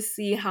to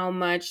see how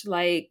much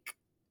like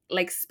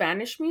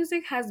Spanish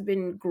music has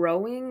been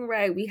growing,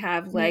 right? We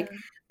have Yeah. like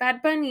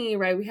Bad Bunny,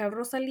 right? We have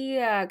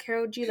Rosalia,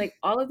 Karol G, like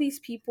all of these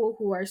people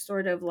who are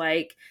sort of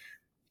like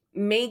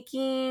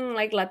making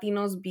like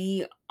Latinos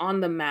be on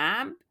the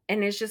map.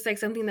 And it's just like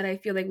something that I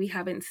feel like we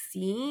haven't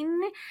seen.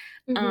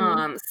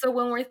 Hmm. So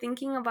when we're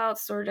thinking about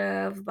sort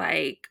of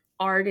like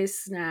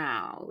artists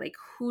now, like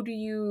who do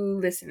you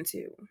listen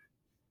to?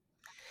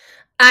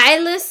 I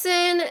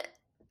listen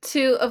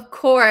to, of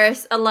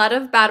course, a lot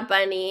of Bad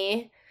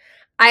Bunny.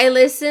 I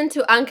listen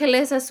to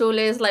Ángeles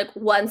Azules like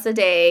once a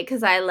day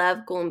because I love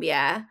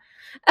cumbia.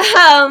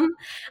 Um,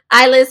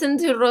 I listen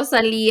to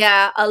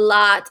Rosalia a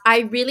lot.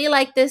 I really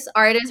like this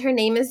artist. Her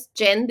name is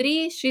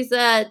Gendry. She's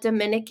a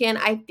Dominican.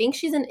 I think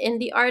she's an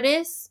indie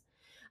artist.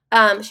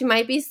 She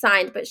might be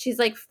signed, but she's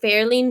like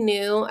fairly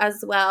new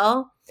as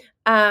well.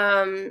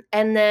 And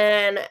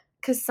then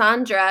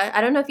Cassandra,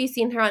 I don't know if you've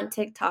seen her on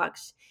TikTok.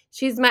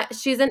 She's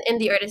an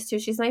indie artist too.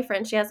 She's my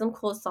friend. She has some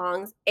cool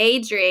songs.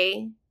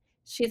 Adri,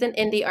 she's an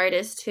indie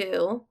artist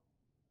too.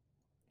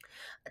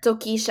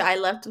 Tokisha, I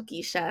love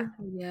Tokisha.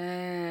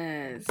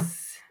 Yes.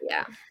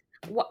 Yeah.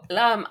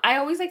 I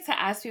always like to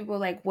ask people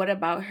like what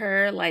about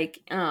her?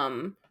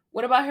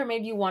 What about her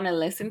made you want to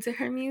listen to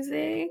her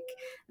music?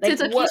 To Like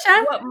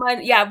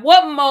Tokisha?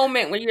 what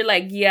moment when you're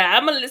like, yeah,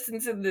 I'm gonna listen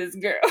to this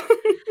girl.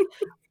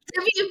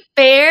 To be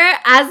fair,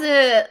 as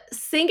a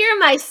singer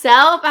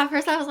myself, at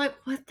first I was like,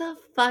 what the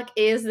fuck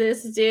is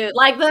this dude?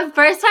 Like the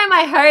first time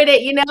I heard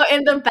it, in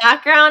the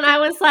background,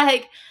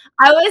 like,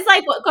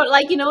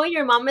 when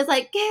your mom is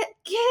like,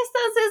 ¿Qué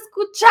estás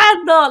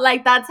escuchando?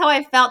 Like that's how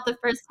I felt the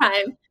first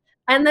time.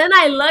 And then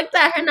I looked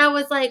at her and I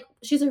was like,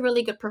 she's a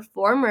really good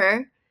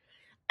performer.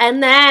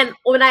 And then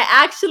when I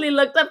actually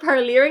looked up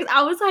her lyrics,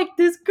 I was like,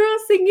 this girl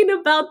singing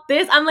about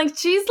this. I'm like,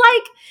 she's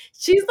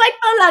like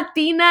the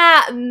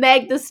Latina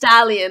Meg the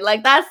Stallion.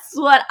 Like that's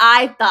what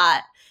I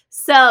thought.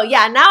 So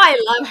yeah, now I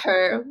love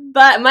her.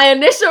 But my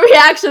initial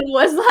reaction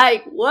was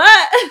like,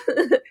 what?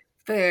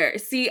 Fair.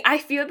 See, I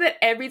feel that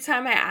every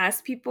time I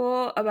ask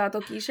people about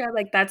Tokisha,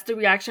 like that's the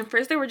reaction.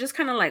 First, they were just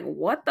kind of like,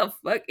 "What the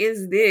fuck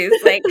is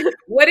this? Like,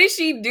 what is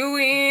she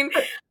doing?"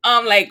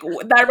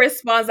 That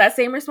response, that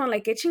same response,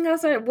 like, "¿Qué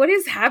chingados are- What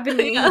is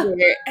happening Yeah.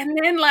 here?" And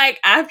then, like,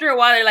 after a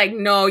while, they're like,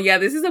 "No, yeah,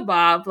 this is a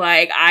bop.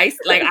 I'm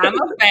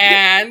a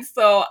fan."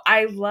 So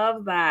I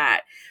love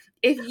that.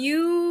 If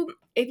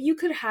you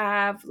could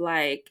have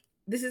like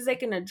this is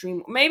like in a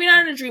dream, maybe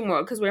not in a dream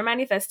world because we're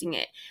manifesting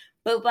it.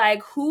 But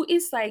like, who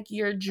is like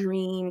your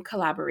dream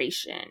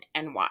collaboration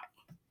and why?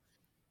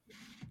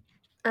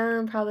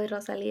 Probably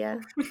Rosalia.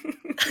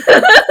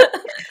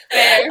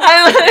 Fair,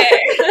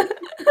 fair.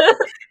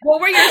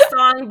 What would your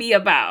song be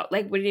about?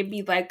 Like, would it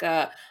be like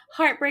a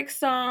heartbreak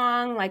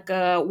song?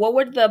 What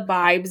would the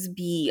vibes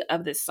be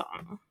of this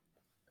song?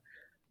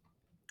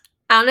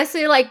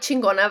 Honestly, like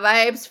chingona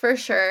vibes for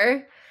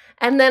sure.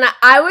 And then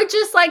I would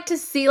just like to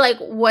see like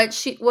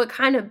what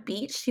kind of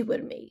beat she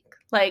would make.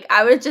 Like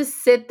I would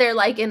just sit there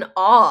like in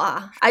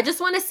awe. I just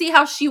want to see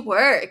how she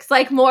works.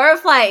 Like more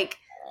of like,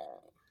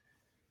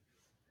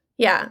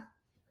 yeah.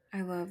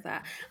 I love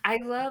that. I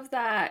love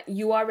that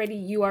you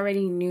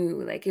already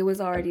knew. Like it was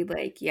already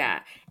like,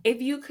 yeah.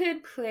 If you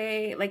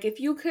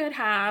could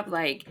have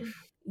like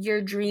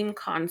your dream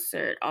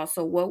concert,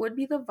 also, what would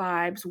be the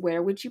vibes?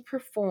 Where would you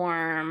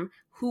perform?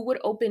 Who would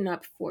open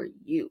up for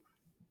you?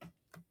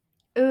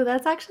 Ooh,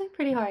 that's actually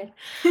pretty hard.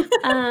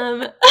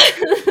 Um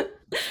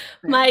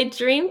my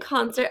dream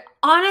concert.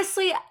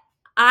 Honestly,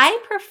 I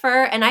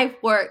prefer, and I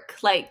work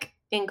like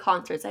in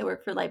concerts. I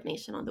work for Live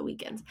Nation on the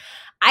weekends.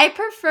 I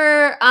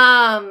prefer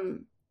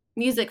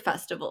music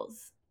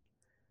festivals.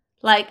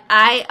 Like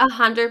I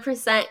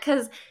 100%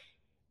 cuz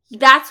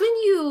that's when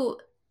you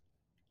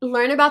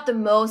learn about the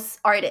most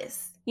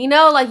artists.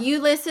 Like you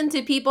listen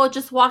to people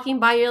just walking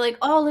by, you're like,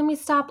 "Oh, let me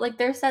stop. Like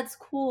their set's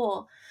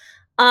cool."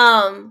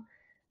 Um,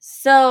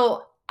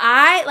 so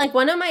I like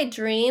one of my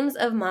dreams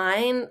of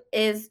mine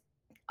is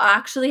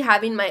actually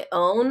having my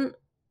own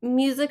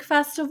music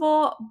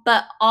festival,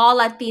 but all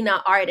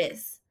Latina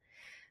artists.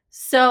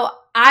 So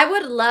I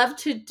would love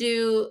to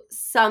do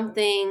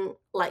something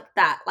like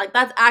that. Like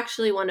that's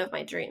actually one of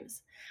my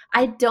dreams.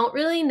 I don't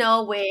really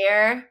know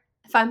where,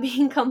 if I'm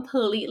being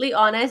completely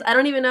honest. I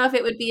don't even know if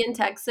it would be in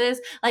Texas.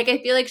 Like I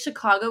feel like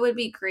Chicago would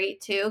be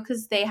great too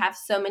because they have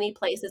so many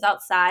places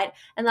outside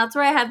and that's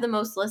where I have the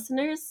most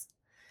listeners.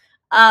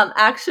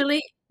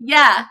 Actually,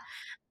 yeah.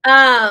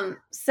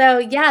 So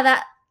yeah,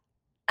 that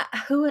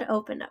who would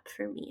open up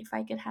for me if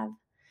I could have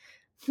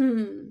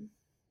hmm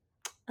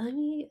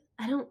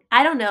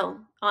I don't know.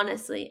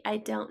 Honestly, I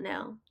don't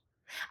know.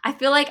 I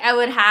feel like I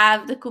would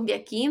have the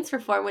Cumbia Kings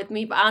perform with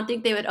me, but I don't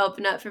think they would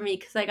open up for me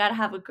because I gotta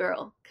have a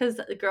girl, because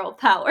the girl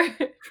power.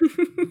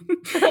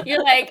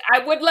 You're like, I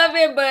would love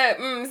it, but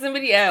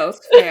somebody else.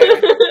 Fair.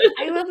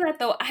 I love that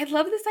though. I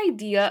love this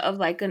idea of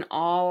like an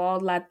all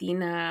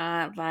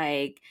Latina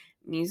like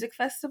music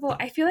festival.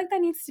 I feel like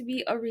that needs to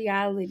be a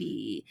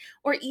reality.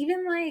 Or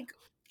even like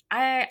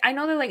I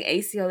know that like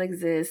ACL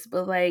exists,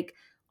 but like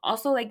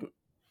also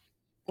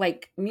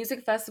like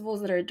music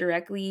festivals that are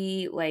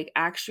directly like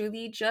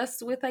actually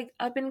just with like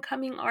up and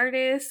coming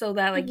artists, so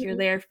that like you're Mhm.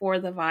 there for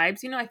the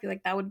vibes, I feel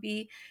like that would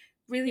be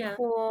really Yeah.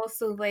 cool.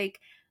 So like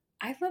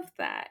I love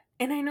that.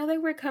 And I know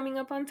that we're coming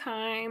up on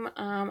time.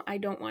 I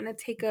don't want to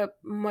take up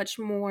much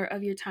more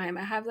of your time.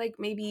 I have like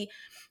maybe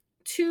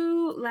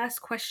two last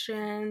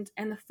questions,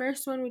 and the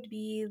first one would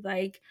be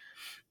like,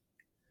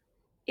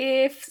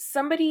 if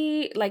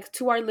somebody, like,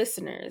 to our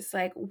listeners,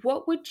 like,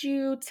 what would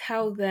you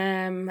tell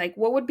them, like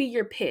what would be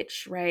your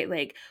pitch, right?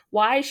 Like,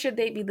 why should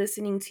they be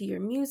listening to your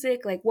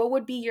music? Like, what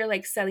would be your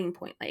like selling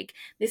point? Like,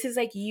 this is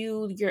like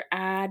your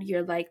ad,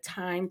 your like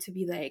time to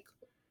be like,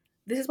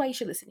 this is why you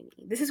should listen to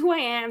me, this is who I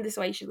am, this is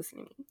why you should listen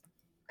to me.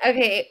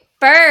 Okay,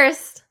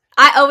 first,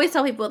 I always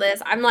tell people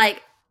this. I'm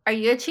like, are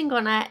you a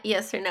chingona?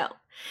 Yes or no?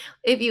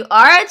 If you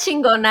are a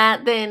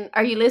chingona, then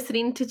are you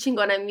listening to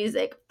chingona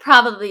music?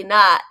 Probably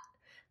not.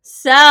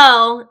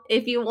 So,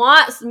 if you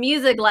want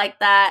music like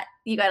that,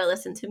 you got to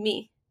listen to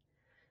me.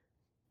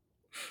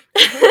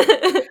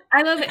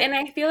 I love it. And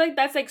I feel like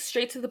that's like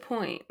straight to the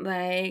point.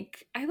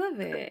 Like, I love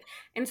it.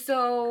 And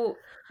so,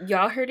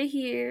 y'all heard it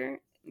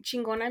here.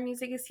 Chingona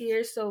music is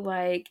here. So,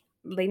 like,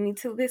 they need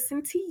to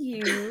listen to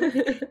you.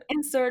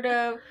 And sort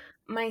of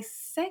my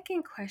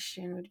second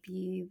question would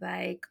be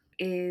like,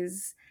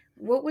 is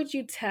what would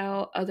you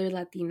tell other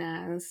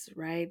Latinas,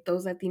 right?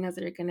 Those Latinas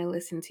that are going to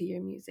listen to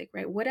your music,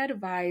 right? What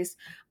advice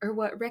or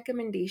what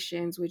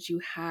recommendations would you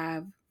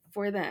have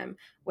for them?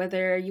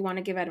 Whether you want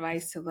to give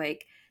advice to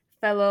like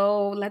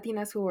fellow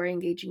Latinas who are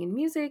engaging in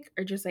music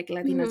or just like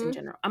Latinas in Mhm.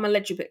 general. I'm gonna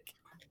let you pick.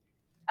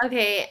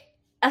 Okay,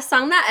 a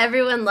song that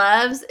everyone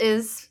loves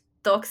is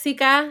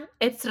Tóxica.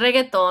 It's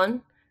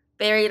reggaeton,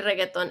 very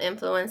reggaeton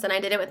influence, and I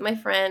did it with my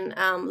friend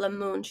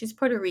Lamoon. She's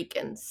Puerto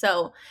Rican,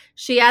 so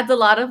she adds a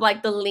lot of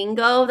like the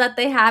lingo that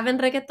they have in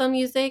reggaeton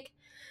music.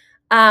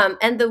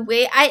 And the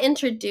way I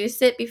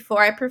introduce it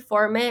before I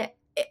perform it,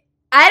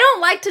 I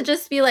don't like to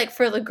just be like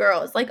for the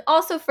girls, like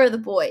also for the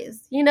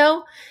boys, you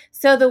know?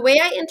 So the way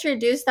I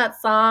introduce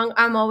that song,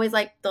 I'm always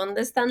like, ¿Dónde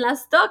están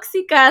las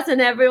tóxicas? And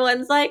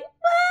everyone's like,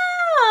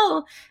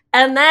 wow.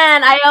 And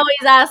then I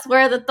always ask,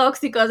 where are the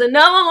tóxicos? And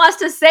no one wants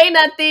to say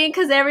nothing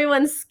because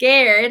everyone's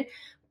scared.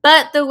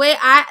 But the way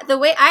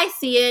I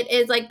see it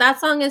is like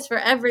that song is for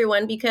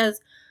everyone, because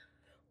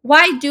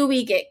why do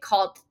we get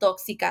called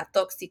toxica,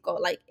 toxico,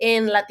 like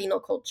in Latino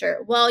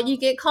culture? Well, you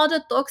get called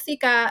a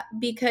toxica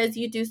because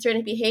you do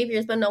certain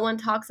behaviors, but no one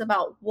talks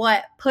about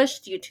what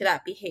pushed you to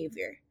that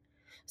behavior.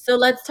 So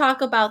let's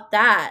talk about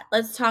that.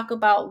 Let's talk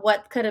about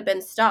what could have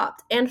been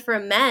stopped. And for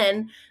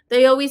men,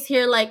 they always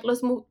hear like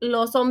los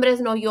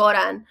hombres no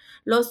lloran,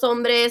 los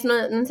hombres no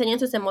enseñan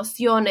sus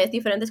emociones,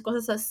 diferentes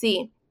cosas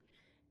así.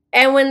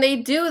 And when they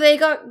do,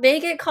 they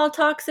get called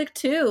toxic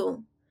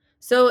too.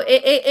 So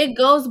it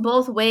goes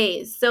both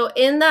ways. So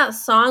in that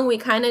song, we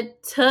kind of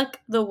took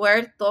the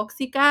word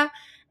toxica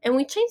and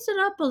we changed it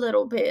up a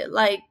little bit.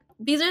 Like,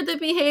 these are the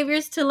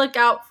behaviors to look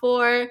out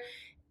for.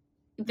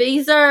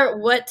 These are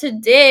what to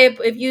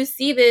dip if you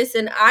see this,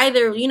 and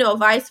either,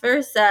 vice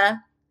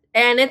versa.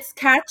 And it's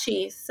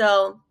catchy.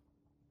 So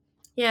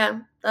yeah,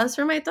 that's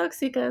for my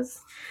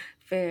toxicas.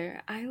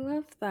 Fair. I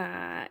love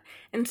that.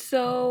 And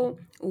so,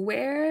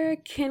 where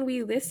can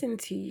we listen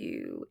to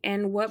you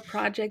and what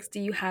projects do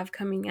you have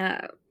coming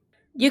up?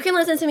 You can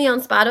listen to me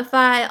on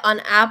Spotify, on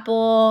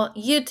Apple,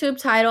 YouTube,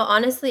 Tidal,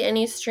 honestly,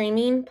 any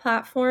streaming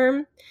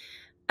platform.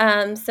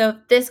 So if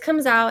this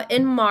comes out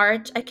in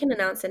March, I can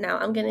announce it now.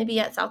 I'm gonna be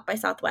at South by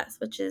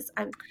Southwest, which is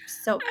I'm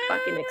so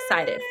fucking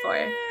excited for.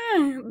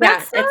 Yeah,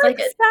 That's so it's like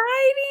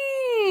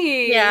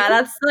exciting.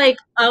 that's like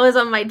I was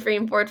on my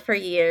dream board for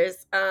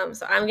years.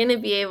 So I'm gonna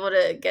be able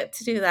to get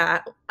to do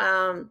that.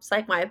 It's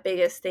like my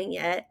biggest thing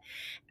yet.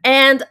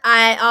 And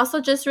I also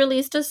just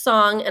released a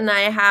song, and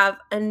I have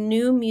a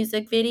new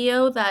music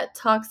video that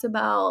talks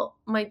about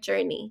my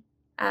journey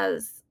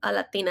as a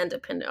Latina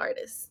independent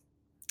artist.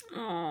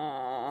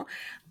 Oh,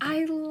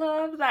 I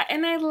love that.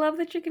 And I love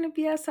that you're going to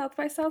be at South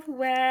by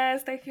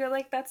Southwest. I feel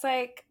like that's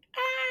like,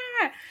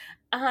 ah.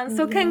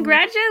 So Yeah.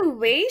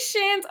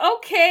 congratulations.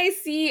 Okay,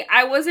 see,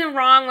 I wasn't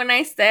wrong when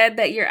I said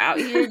that you're out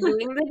here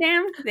doing the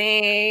damn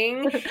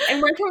thing.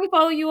 And where can we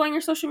follow you on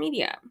your social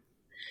media?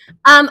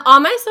 On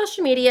my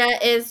social media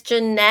is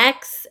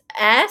Jannexee,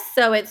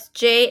 so it's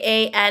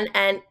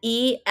JANNEXEES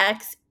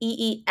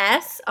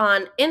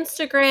on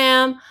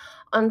Instagram,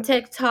 on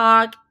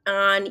TikTok,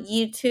 on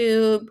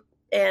YouTube,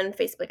 and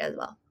Facebook as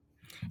well.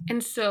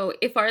 And so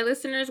if our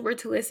listeners were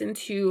to listen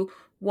to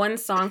one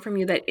song from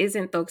you that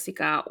isn't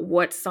Toxica,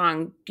 what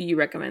song do you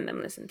recommend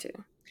them listen to?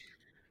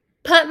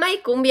 Put My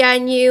Cumbia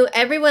on You.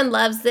 Everyone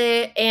loves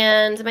it.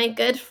 And my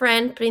good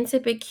friend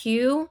Príncipe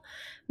Q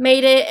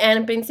made it.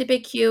 And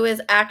Príncipe Q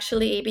is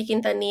actually A.B.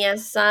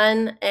 Quintanilla's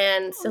son,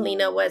 and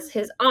Selena was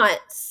his aunt.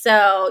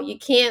 So you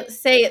can't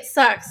say it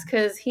sucks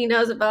because he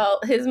knows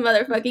about his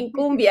motherfucking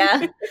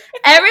cumbia.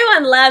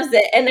 Everyone loves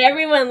it and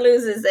everyone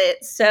loses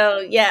it. So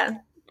yeah.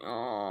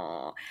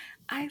 Oh,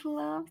 I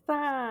love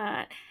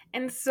that.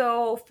 And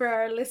so, for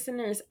our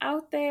listeners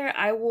out there,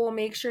 I will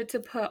make sure to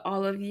put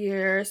all of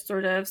your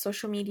sort of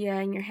social media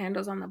and your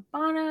handles on the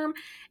bottom.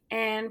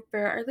 And for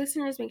our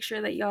listeners, make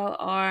sure that y'all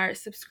are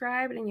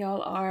subscribed and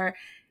y'all are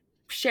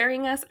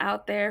sharing us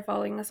out there,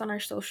 following us on our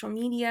social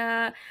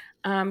media.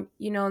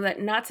 That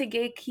not to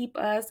gatekeep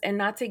us and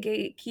not to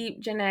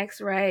gatekeep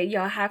Jannexee, right?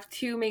 Y'all have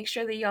to make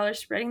sure that y'all are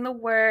spreading the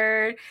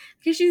word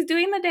because she's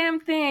doing the damn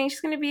thing.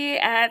 She's going to be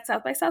at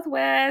South by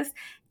Southwest.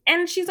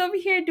 And she's over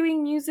here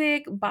doing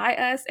music by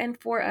us and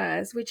for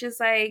us, which is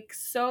like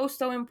so,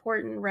 so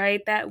important,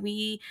 right? That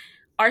we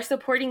are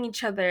supporting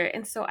each other.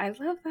 And so I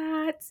love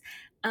that.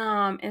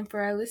 And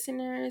for our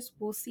listeners,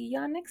 we'll see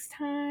y'all next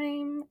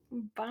time.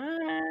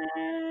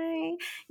 Bye.